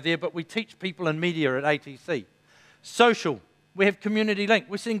the arrow there, but we teach people in media at ATC. Social, we have Community Link.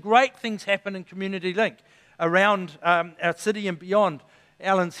 We're seeing great things happen in Community Link around our city and beyond.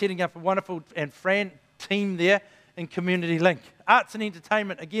 Alan's heading up a wonderful and Fran team there in Community Link. Arts and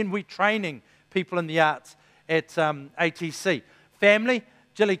entertainment, again, we're training people in the arts at ATC. Family,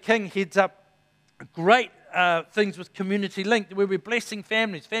 Gilly King heads up great things with Community Link, where we're blessing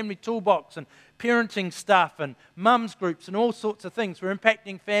families, family toolbox and parenting stuff and mums groups and all sorts of things. We're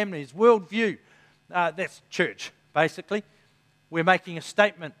impacting families, worldview. That's church, basically. We're making a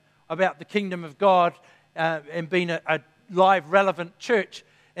statement about the kingdom of God and being a live, relevant church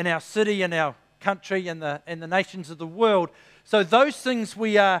in our city and our country and the nations of the world. So those things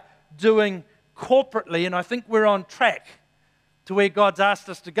we are doing corporately, and I think we're on track to where God's asked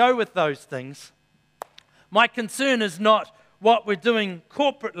us to go with those things. My concern is not what we're doing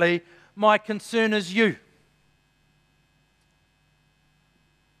corporately. My concern is you.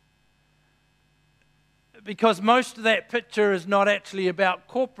 Because most of that picture is not actually about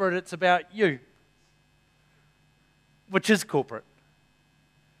corporate, it's about you, which is corporate.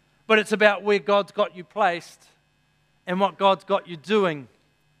 But it's about where God's got you placed and what God's got you doing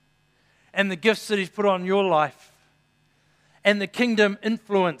and the gifts that He's put on your life and the kingdom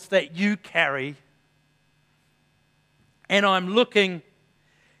influence that you carry. And I'm looking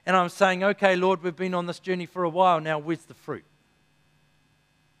and I'm saying, okay, Lord, we've been on this journey for a while now. Where's the fruit?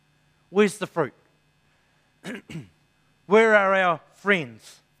 Where's the fruit? Where are our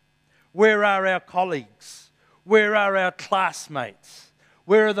friends? Where are our colleagues? Where are our classmates?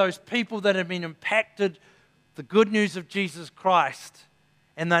 Where are those people that have been impacted the good news of Jesus Christ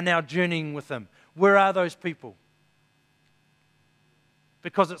and they're now journeying with Him? Where are those people?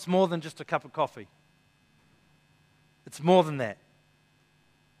 Because it's more than just a cup of coffee. It's more than that.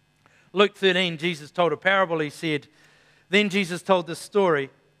 Luke 13, Jesus told a parable. He said, then Jesus told this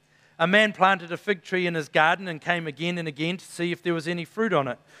story. A man planted a fig tree in his garden and came again and again to see if there was any fruit on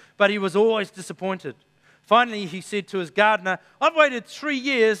it. But he was always disappointed. Finally, he said to his gardener, I've waited 3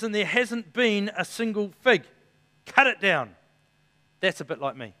 years and there hasn't been a single fig. Cut it down. That's a bit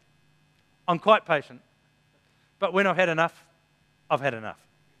like me. I'm quite patient. But when I've had enough, I've had enough.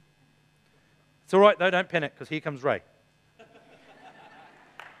 It's all right, though. Don't panic, because here comes Ray.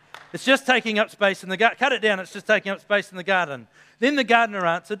 It's just taking up space in the garden. Cut it down. It's just taking up space in the garden. Then the gardener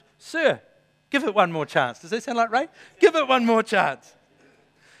answered, Sir, give it one more chance. Does that sound like Ray? Give it one more chance.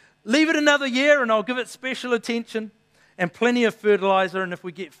 Leave it another year, and I'll give it special attention and plenty of fertilizer. And if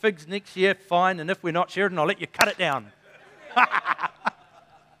we get figs next year, fine. And if we're not, Sheridan, I'll let you cut it down.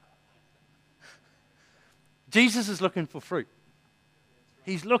 Jesus is looking for fruit.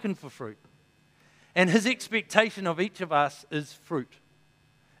 He's looking for fruit. And his expectation of each of us is fruit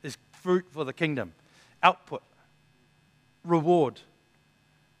for the kingdom. Output, reward,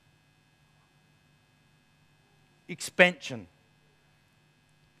 expansion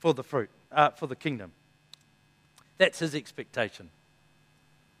for the fruit, for the kingdom. That's his expectation.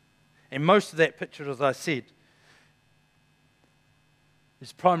 And most of that picture, as I said,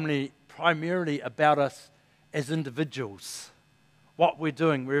 is primarily about us as individuals. What we're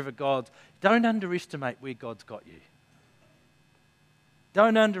doing wherever God's. Don't underestimate where God's got you.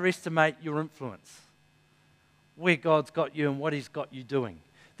 Don't underestimate your influence, where God's got you and what he's got you doing.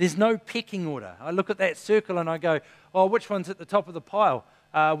 There's no pecking order. I look at that circle and I go, oh, which one's at the top of the pile?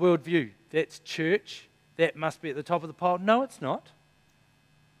 Worldview. That's church. That must be at the top of the pile. No, it's not.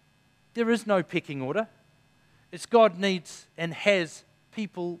 There is no pecking order. It's God needs and has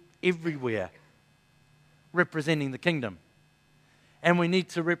people everywhere representing the kingdom. And we need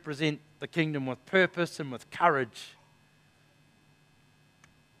to represent the kingdom with purpose and with courage.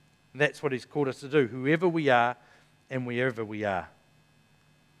 And that's what he's called us to do, whoever we are and wherever we are.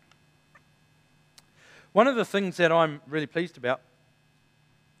 One of the things that I'm really pleased about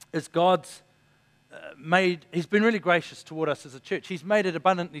is God's he's been really gracious toward us as a church. He's made it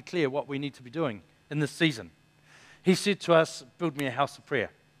abundantly clear what we need to be doing in this season. He said to us, build me a house of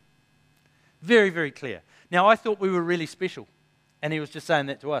prayer. Very, very clear. Now, I thought we were really special, and he was just saying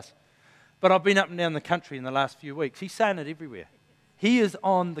that to us. But I've been up and down the country in the last few weeks. He's saying it everywhere. He is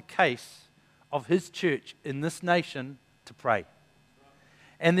on the case of his church in this nation to pray.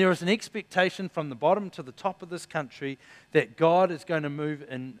 And there is an expectation from the bottom to the top of this country that God is going to move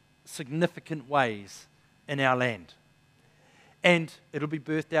in significant ways in our land. And it'll be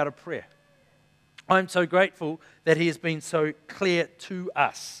birthed out of prayer. I'm so grateful that he has been so clear to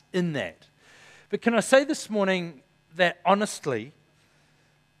us in that. But can I say this morning that honestly,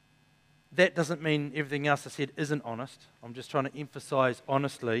 that doesn't mean everything else I said isn't honest. I'm just trying to emphasize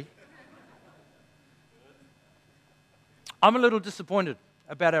honestly. I'm a little disappointed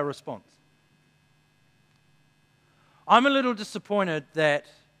about our response. I'm a little disappointed that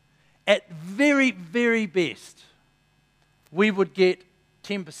at very, very best, we would get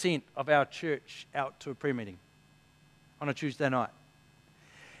 10% of our church out to a prayer meeting on a Tuesday night.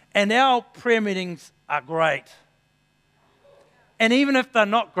 And our prayer meetings are great. And even if they're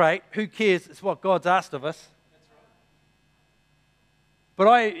not great, who cares? It's what God's asked of us. But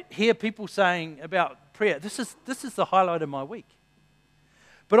I hear people saying about prayer, this is the highlight of my week.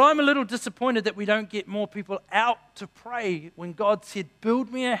 But I'm a little disappointed that we don't get more people out to pray when God said,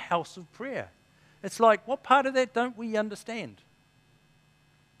 build me a house of prayer. It's like, what part of that don't we understand?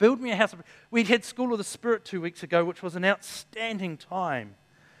 Build me a house of prayer. We had School of the Spirit 2 weeks ago, which was an outstanding time.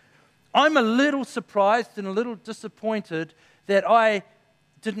 I'm a little surprised and a little disappointed that I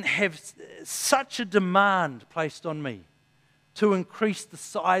didn't have such a demand placed on me to increase the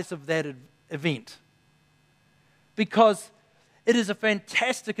size of that event. Because it is a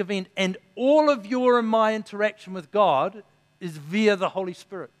fantastic event, and all of your and my interaction with God is via the Holy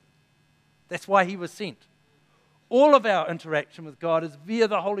Spirit. That's why he was sent. All of our interaction with God is via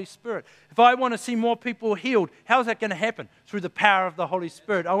the Holy Spirit. If I want to see more people healed, how is that going to happen? Through the power of the Holy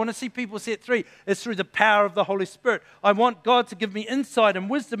Spirit. I want to see people set free. It's through the power of the Holy Spirit. I want God to give me insight and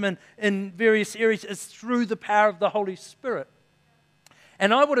wisdom in various areas. It's through the power of the Holy Spirit.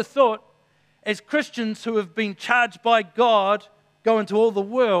 And I would have thought, as Christians who have been charged by God, go into all the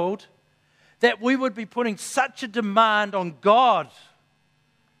world, that we would be putting such a demand on God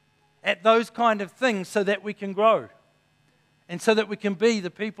at those kind of things so that we can grow and so that we can be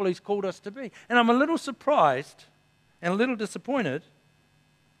the people he's called us to be. And I'm a little surprised and a little disappointed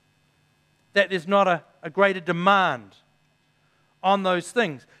that there's not a greater demand on those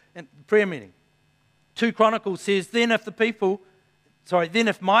things. And prayer meeting. 2 Chronicles says, then if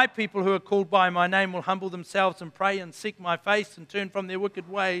my people who are called by my name will humble themselves and pray and seek my face and turn from their wicked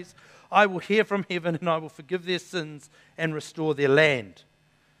ways, I will hear from heaven and I will forgive their sins and restore their land.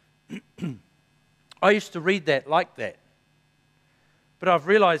 I used to read that like that, but I've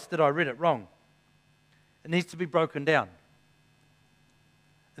realized that I read it wrong. It needs to be broken down.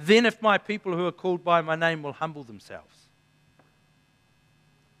 Then if my people who are called by my name will humble themselves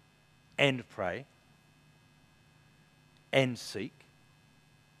and pray and seek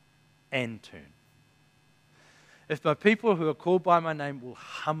and turn. If my people who are called by my name will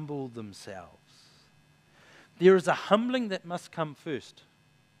humble themselves. There is a humbling that must come first.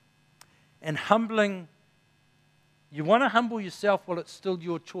 And humbling, you want to humble yourself while it's still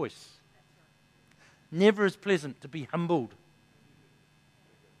your choice. Never is pleasant to be humbled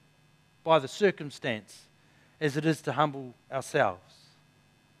by the circumstance as it is to humble ourselves.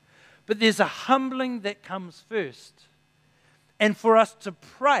 But there's a humbling that comes first. And for us to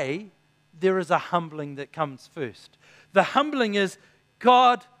pray, there is a humbling that comes first. The humbling is,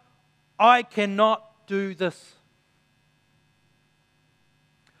 God, I cannot do this.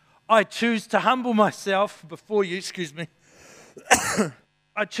 I choose to humble myself before you, excuse me.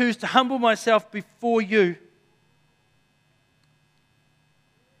 I choose to humble myself before you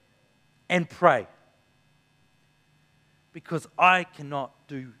and pray. Because I cannot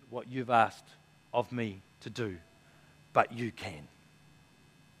do what you've asked of me to do, but you can.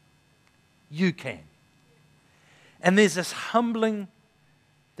 You can. And there's this humbling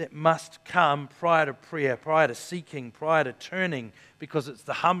that must come prior to prayer, prior to seeking, prior to turning, because it's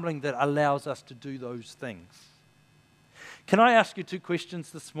the humbling that allows us to do those things. Can I ask you 2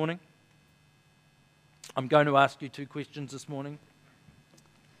 questions this morning? I'm going to ask you 2 questions this morning.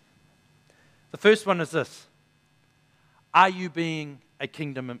 The first one is this. Are you being a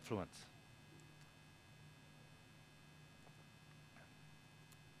kingdom influence?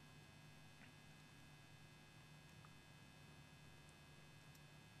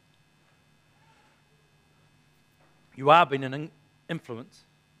 You are being an influence.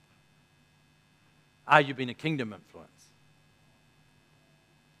 Are you being a kingdom influence?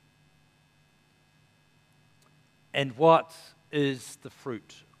 And what is the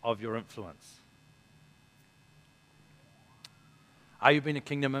fruit of your influence? Are you being a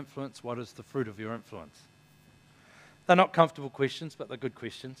kingdom influence? What is the fruit of your influence? They're not comfortable questions, but they're good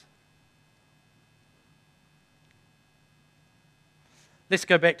questions. Let's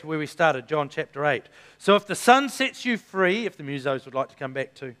go back to where we started, John chapter 8. So if the Son sets you free, if the musos would like to come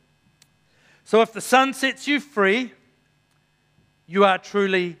back too. So if the Son sets you free, you are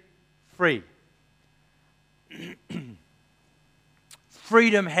truly free.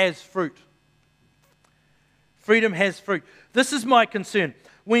 Freedom has fruit. Freedom has fruit. This is my concern.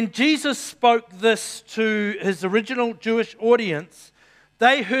 When Jesus spoke this to his original Jewish audience,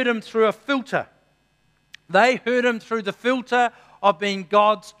 they heard him through a filter. They heard him through the filter of being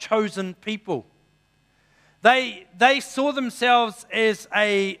God's chosen people. They saw themselves as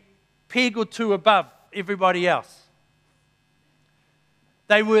a peg or 2 above everybody else.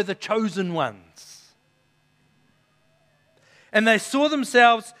 They were the chosen ones. And they saw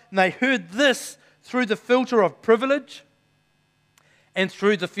themselves, and they heard this through the filter of privilege and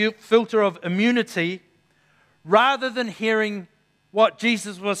through the filter of immunity, rather than hearing what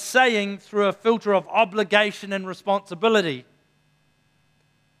Jesus was saying through a filter of obligation and responsibility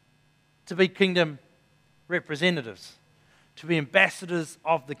to be kingdom representatives, to be ambassadors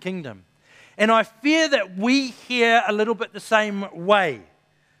of the kingdom. And I fear that we hear a little bit the same way,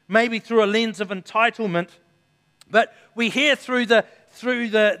 maybe through a lens of entitlement, but we hear through the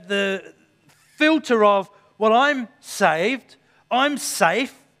filter of, well, I'm saved, I'm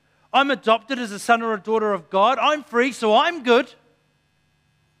safe, I'm adopted as a son or a daughter of God, I'm free, so I'm good.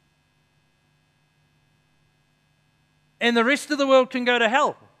 And the rest of the world can go to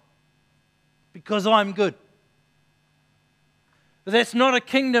hell because I'm good. But that's not a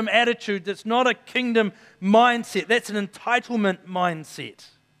kingdom attitude, that's not a kingdom mindset, that's an entitlement mindset.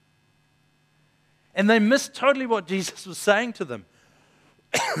 And they missed totally what Jesus was saying to them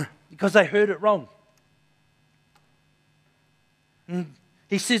because they heard it wrong. And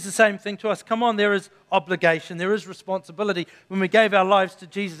he says the same thing to us. Come on, there is obligation, there is responsibility. When we gave our lives to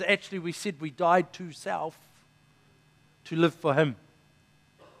Jesus, actually we said we died to self to live for him.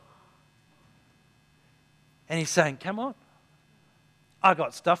 And he's saying, come on, I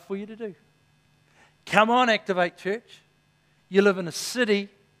got stuff for you to do. Come on, Activate Church. You live in a city,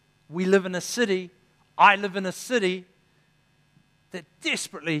 we live in a city, I live in a city that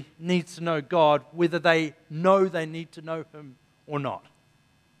desperately needs to know God, whether they know they need to know him or not.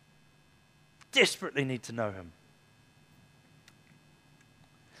 Desperately need to know him.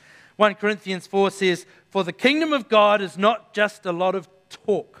 1 Corinthians 4 says, for the kingdom of God is not just a lot of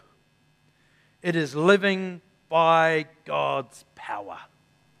talk. It is living by God's power.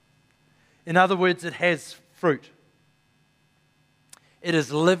 In other words, it has fruit. It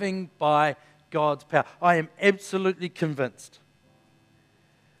is living by God's power. I am absolutely convinced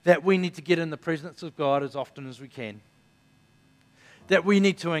that we need to get in the presence of God as often as we can. that we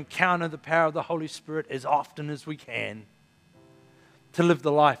need to encounter the power of the Holy Spirit as often as we can to live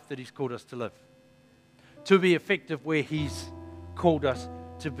the life that He's called us to live, to be effective where He's called us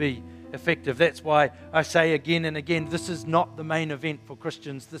to be effective. That's why I say again and again, this is not the main event for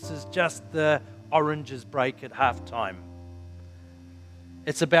Christians. This is just the oranges break at halftime.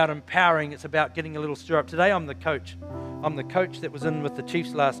 It's about empowering. It's about getting a little stir up. Today I'm the coach. I'm the coach that was in with the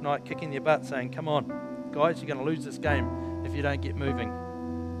Chiefs last night, kicking their butt, saying, come on, guys, you're going to lose this game if you don't get moving.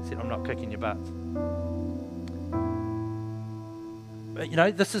 I said, I'm not kicking your butts. But you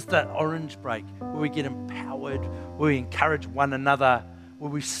know, this is the orange break where we get empowered, where we encourage one another, where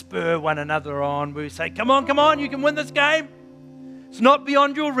we spur one another on, where we say, come on, you can win this game. It's not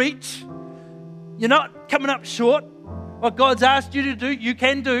beyond your reach. You're not coming up short. What God's asked you to do, you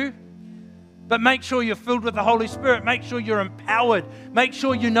can do. But make sure you're filled with the Holy Spirit. Make sure you're empowered. Make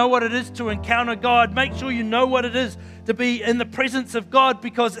sure you know what it is to encounter God. Make sure you know what it is to be in the presence of God,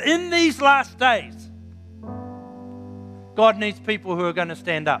 because in these last days, God needs people who are going to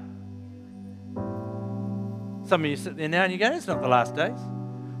stand up. Some of you sit there now and you go, it's not the last days.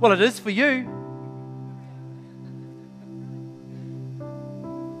 Well, it is for you.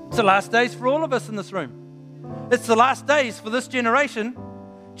 It's the last days for all of us in this room. It's the last days for this generation.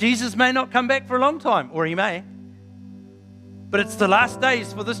 Jesus may not come back for a long time, or He may. But it's the last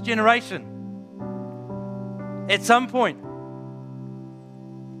days for this generation. At some point,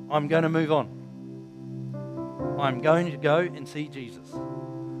 I'm going to move on. I'm going to go and see Jesus.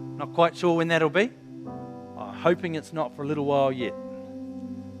 Not quite sure when that'll be. I'm hoping it's not for a little while yet.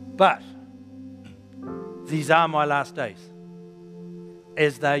 But these are my last days,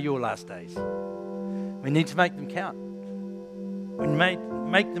 as they're your last days. We need to make them count. We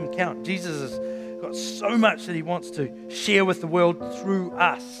make them count. Jesus has got so much that He wants to share with the world through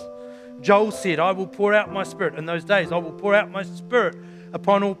us. Joel said, I will pour out my Spirit in those days. I will pour out my Spirit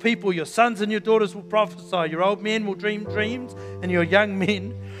upon all people. Your sons and your daughters will prophesy. Your old men will dream dreams, and your young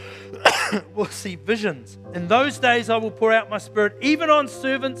men will see visions. In those days I will pour out my Spirit, even on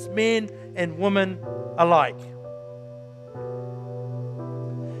servants, men and women alike.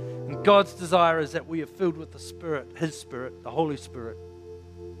 And God's desire is that we are filled with the Spirit, His Spirit, the Holy Spirit,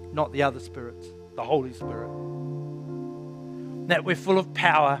 not the other spirits, the Holy Spirit. That we're full of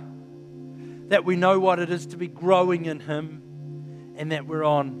power, that we know what it is to be growing in Him, and that we're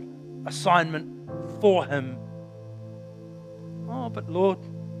on assignment for Him. Oh, but Lord,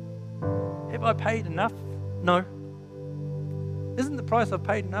 have I paid enough? No. Isn't the price I've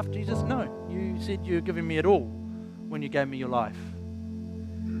paid enough, Jesus? No. You said you were giving me it all when you gave me your life.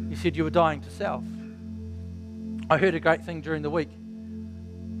 You said you were dying to self. I heard a great thing during the week.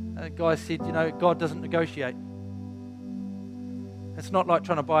 A guy said, you know, God doesn't negotiate. It's not like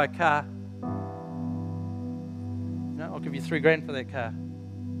trying to buy a car. No, I'll give you $3,000 for that car.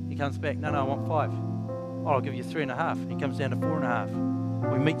 He comes back, no, I want 5. Oh, I'll give you 3.5. He comes down to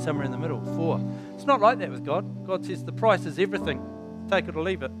 4.5. We meet somewhere in the middle, 4. It's not like that with God. God says the price is everything. Take it or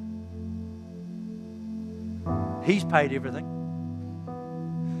leave it. He's paid everything.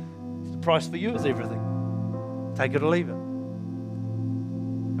 The price for you is everything. Take it or leave it.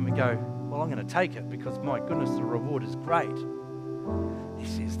 And we go, well, I'm going to take it because, my goodness, the reward is great. He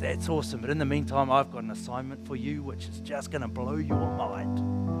says, that's awesome. But in the meantime, I've got an assignment for you which is just going to blow your mind.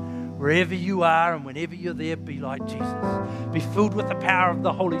 Wherever you are and whenever you're there, be like Jesus. Be filled with the power of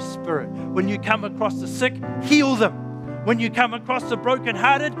the Holy Spirit. When you come across the sick, heal them. When you come across the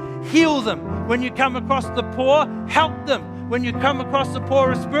brokenhearted, heal them. When you come across the poor, help them. When you come across the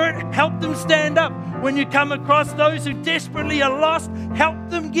poor of spirit, help them stand up. When you come across those who desperately are lost, help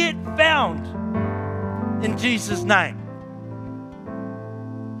them get found. In Jesus' name.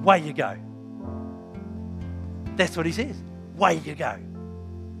 Way you go. That's what He says. Way you go.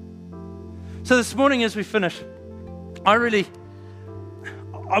 So this morning as we finish, I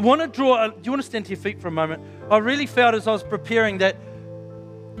want to draw, do you want to stand to your feet for a moment? I really felt as I was preparing that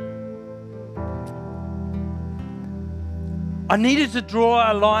I needed to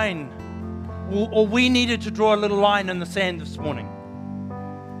draw a line, or we needed to draw a little line in the sand this morning.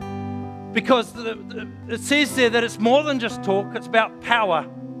 Because it says there that it's more than just talk, it's about power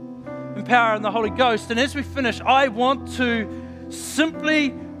and power in the Holy Ghost. And as we finish, I want to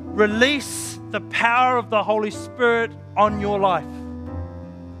simply release the power of the Holy Spirit on your life.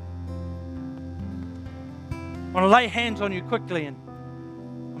 I want to lay hands on you quickly, and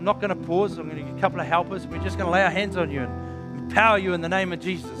I'm not going to pause. I'm going to get a couple of helpers. We're just going to lay our hands on you and empower you in the name of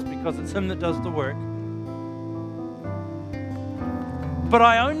Jesus, because it's Him that does the work. But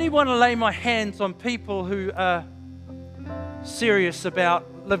I only want to lay my hands on people who are serious about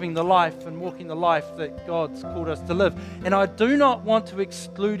living the life and walking the life that God's called us to live. And I do not want to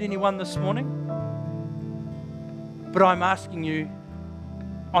exclude anyone this morning, but I'm asking you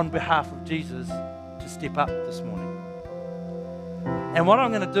on behalf of Jesus to step up this morning. And what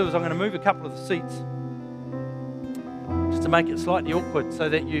I'm going to do is I'm going to move a couple of the seats just to make it slightly awkward so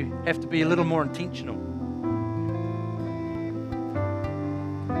that you have to be a little more intentional.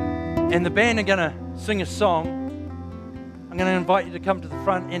 And the band are going to sing a song. I'm going to invite you to come to the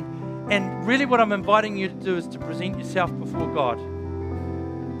front. And really what I'm inviting you to do is to present yourself before God.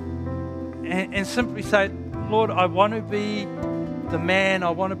 And simply say, Lord, I want to be the man,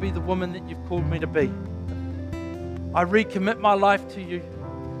 I want to be the woman that you've called me to be. I recommit my life to you.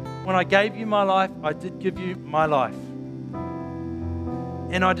 When I gave you my life, I did give you my life.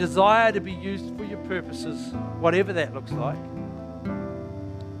 And I desire to be used for your purposes, whatever that looks like.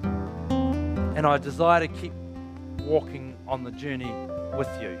 And I desire to keep walking on the journey with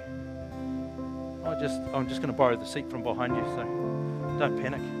you. I'm just going to borrow the seat from behind you, so don't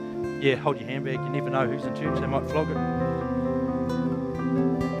panic. Yeah, hold your handbag. You never know who's in church. They might flog it.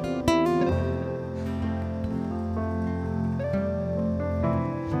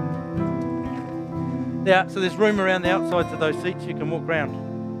 Yeah, so there's room around the outsides of those seats. You can walk round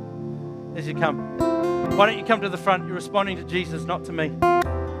as you come. Why don't you come to the front? You're responding to Jesus, not to me.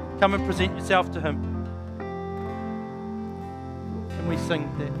 Come and present yourself to him. Can we sing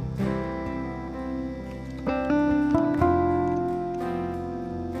that?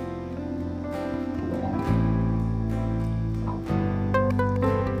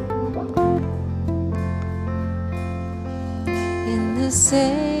 In the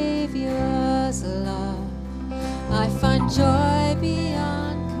Savior's love, I find joy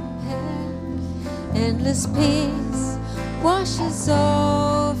beyond compare. Endless peace washes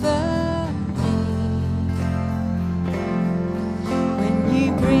over me. When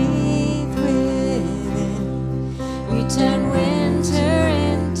you breathe within, you turn winter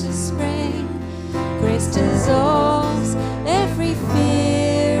into spring. Grace dissolves every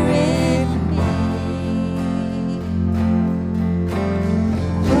fear in me.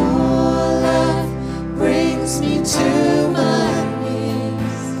 Your love brings me to my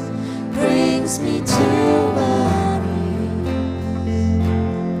knees, brings me to my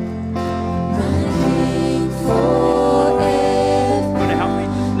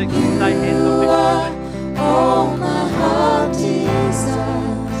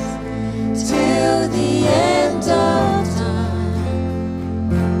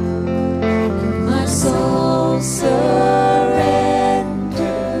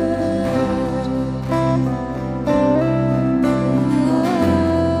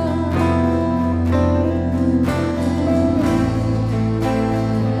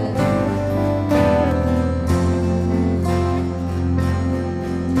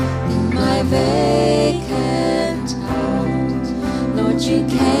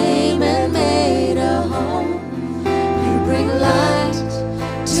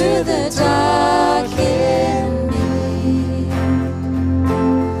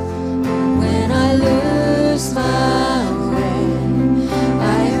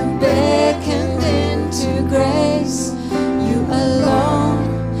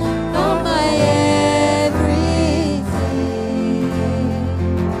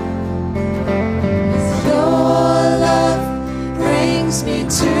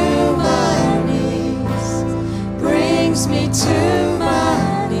brings me to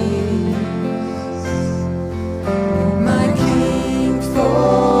my knees.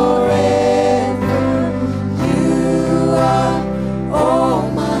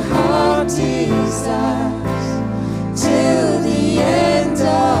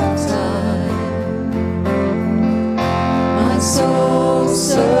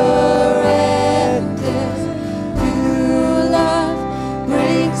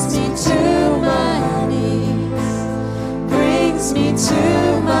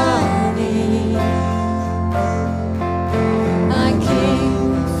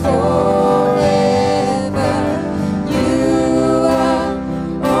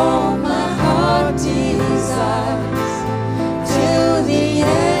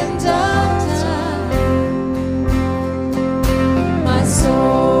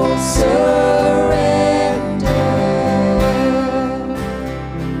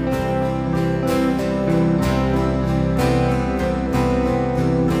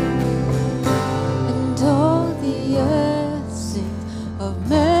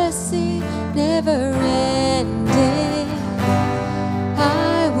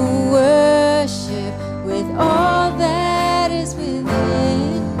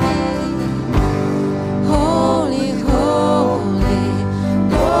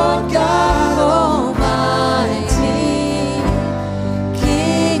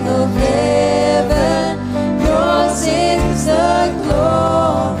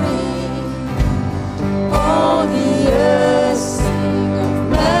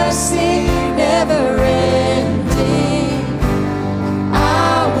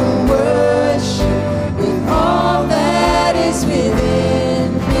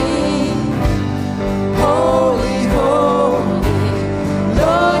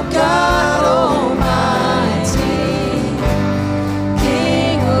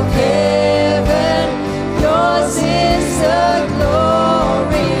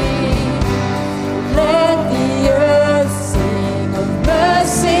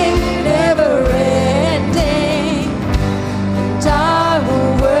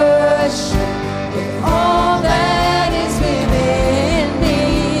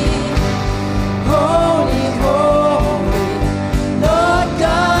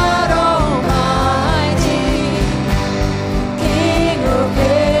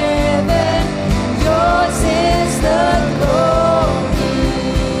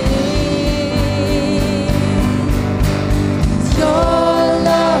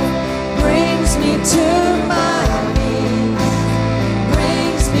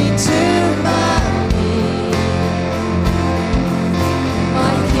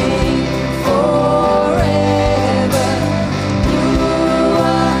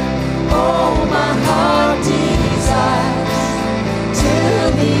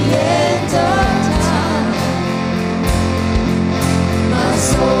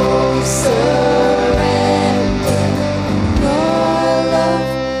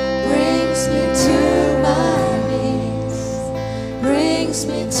 brings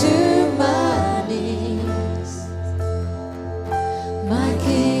me to my knees. My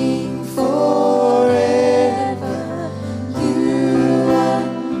King forever, you are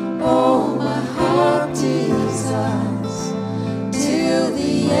all my heart desires till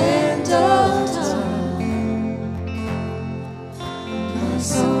the end of time. My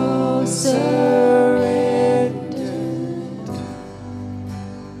soul surrendered.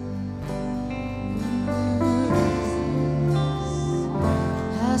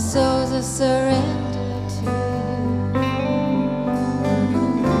 Our souls are surrendered to you.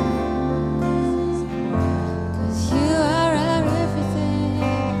 'Cause you are our everything.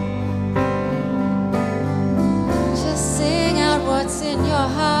 Just sing out what's in your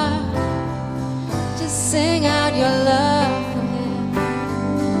heart. Just sing out your love for him.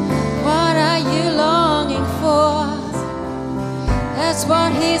 What are you longing for? That's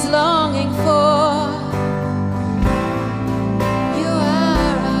what he's longing for. You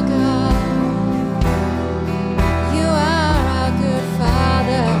are our God. You are our good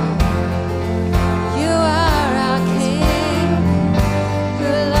Father. You are our King who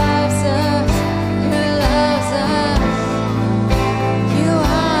loves us, who loves us. You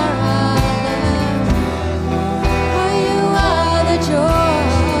are our love. Oh, you are the joy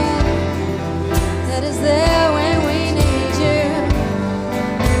that is there when we need you.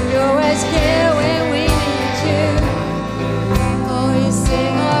 You're always here when we need you. Oh, we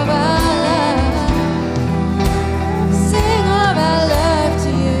sing of our love. Sing of our love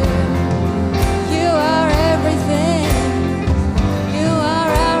to you. You are everything. You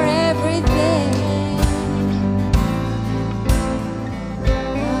are our everything.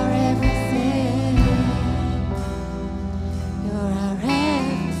 Our everything. You're our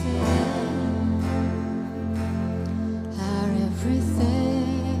everything. Our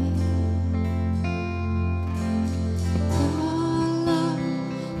everything. Your love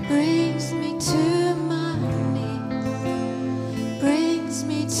brings me to my knees. Brings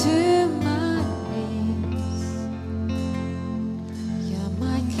me to my knees. You're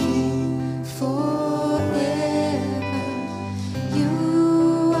my King forever. You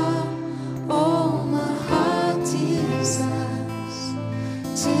are all my heart desires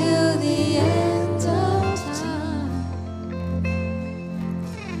till the end of time.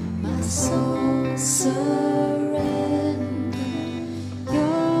 My soul surrender.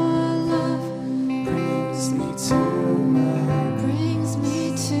 Your love brings me to my knees.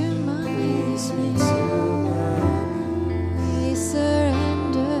 We surrender. We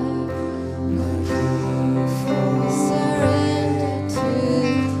surrender to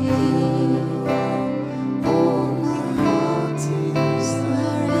Thee. All my heart is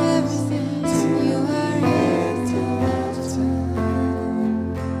everything. You are everything.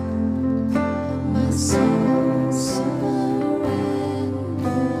 My soul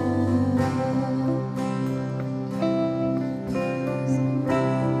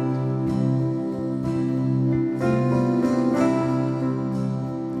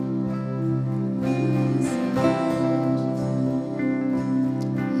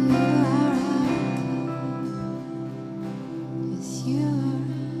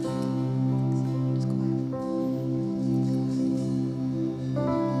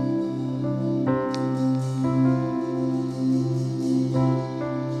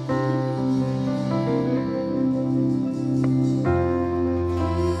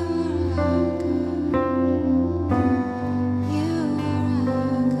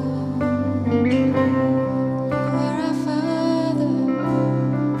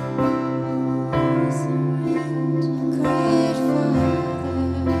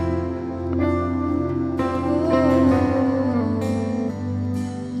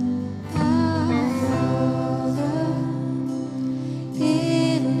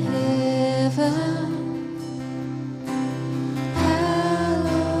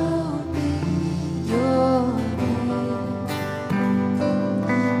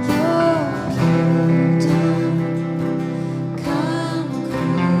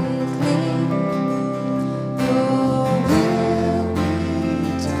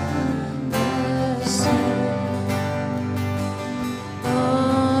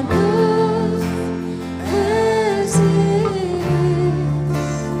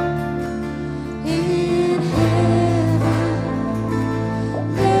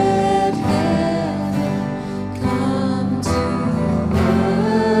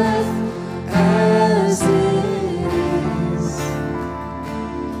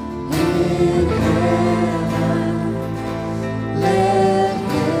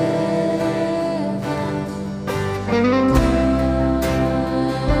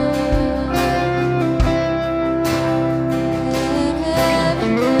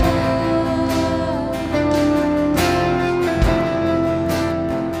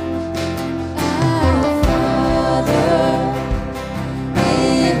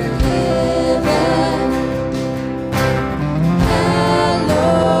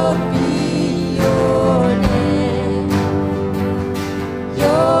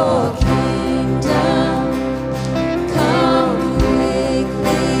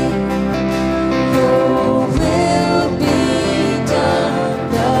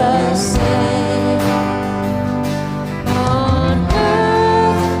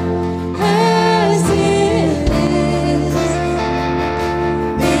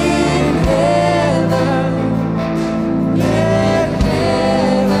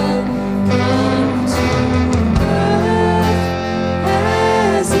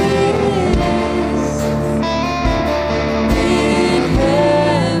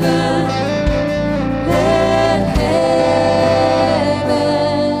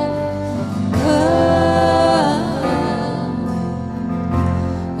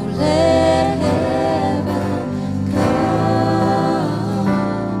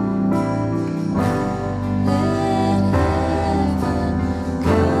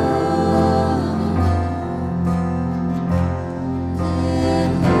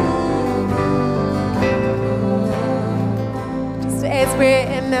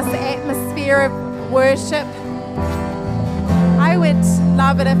this atmosphere of worship, I would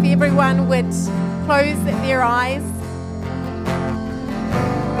love it if everyone would close their eyes.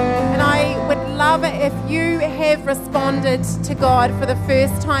 And I would love it if you have responded to God for the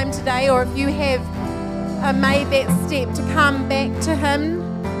first time today, or if you have made that step to come back to Him,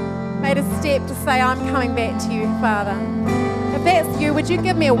 made a step to say, I'm coming back to you, Father. If that's you, would you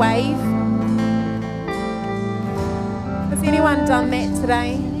give me a wave? Has anyone done that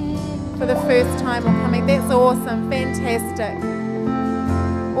today for the first time or coming? That's awesome, fantastic,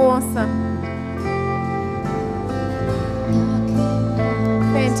 awesome.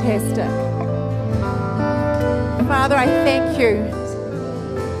 Fantastic. Father, I thank you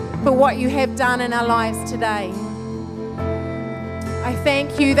for what you have done in our lives today. I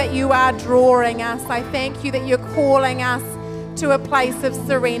thank you that you are drawing us. I thank you that you're calling us to a place of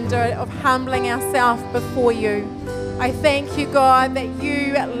surrender, of humbling ourselves before you. I thank you, God, that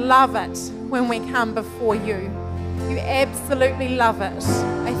you love it when we come before you. You absolutely love it.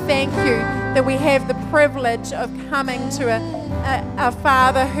 I thank you that we have the privilege of coming to a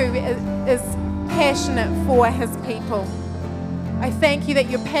Father who is passionate for his people. I thank you that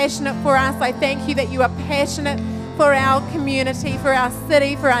you're passionate for us. I thank you that you are passionate for our community, for our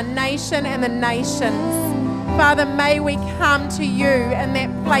city, for our nation and the nations. Father, may we come to you in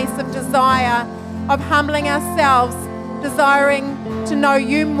that place of desire, of humbling ourselves, desiring to know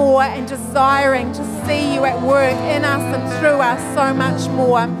you more and desiring to see you at work in us and through us so much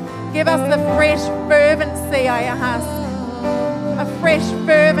more. Give us the fresh fervency, I ask. A fresh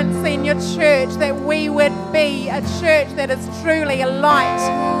fervency in your church, that we would be a church that is truly a light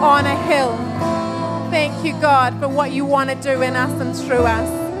on a hill. Thank you, God, for what you want to do in us and through us.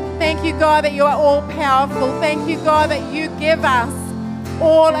 Thank you, God, that you are all powerful. Thank you, God, that you give us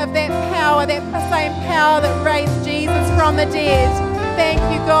all of that power, that same power that raised Jesus from the dead. Thank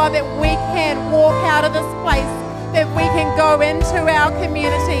you, God, that we can walk out of this place, that we can go into our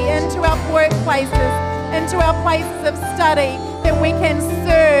community, into our workplaces, into our places of study, that we can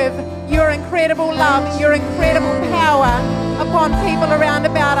serve your incredible love, your incredible power upon people around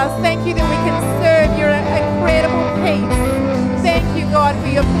about us. Thank you that we can serve your incredible peace. Thank you, God, for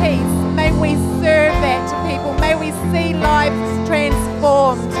your peace. May we serve that to people. May we see lives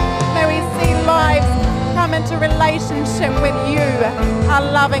transformed. May we see lives come into relationship with you, our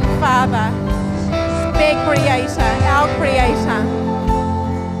loving Father, their Creator, our Creator.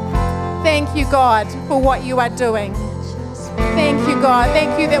 Thank you, God, for what you are doing. Thank you, God.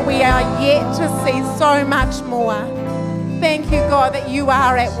 Thank you that we are yet to see so much more. Thank you, God, that you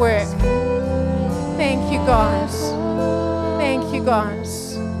are at work. Thank you, God. Thank you, God.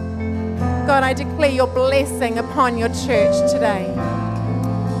 God, I declare your blessing upon your church today.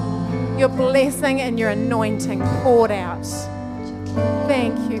 Your blessing and your anointing poured out.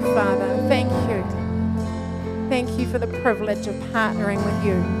 Thank you, Father. Thank you. Thank you for the privilege of partnering with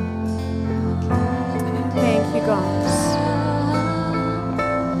you. Thank you, God.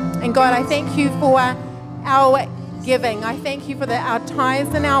 And God, I thank you for our giving. I thank you for our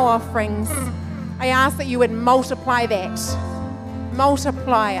tithes and our offerings. I ask that you would multiply that.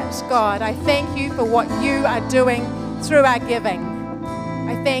 Multiply it, God. I thank you for what you are doing through our giving.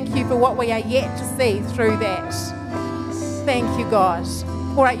 I thank you for what we are yet to see through that. Thank you, God.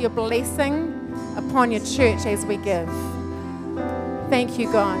 Pour out your blessing upon your church as we give. Thank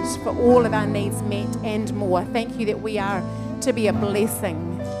you, God, for all of our needs met and more. Thank you that we are to be a blessing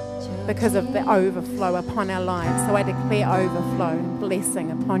because of the overflow upon our lives. So I declare overflow and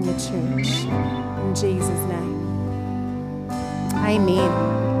blessing upon your church. In Jesus' name. Amen.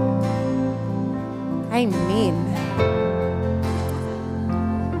 Amen.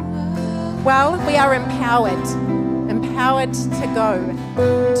 Well, we are empowered to go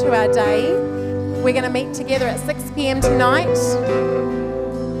into our day. We're going to meet together at 6 p.m. tonight.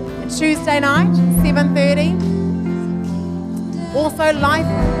 Tuesday night, 7:30. Also, Life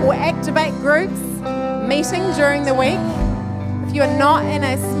or Activate groups meeting during the week. If you are not in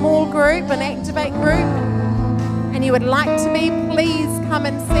a small group, an Activate group, and you would like to be, please come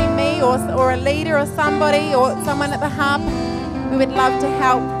and see me or a leader or somebody or someone at the hub. We would love to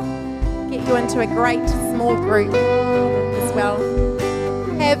help get you into a great small group as well.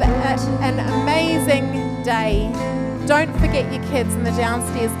 Have an amazing day. Don't forget your kids in the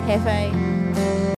downstairs cafe.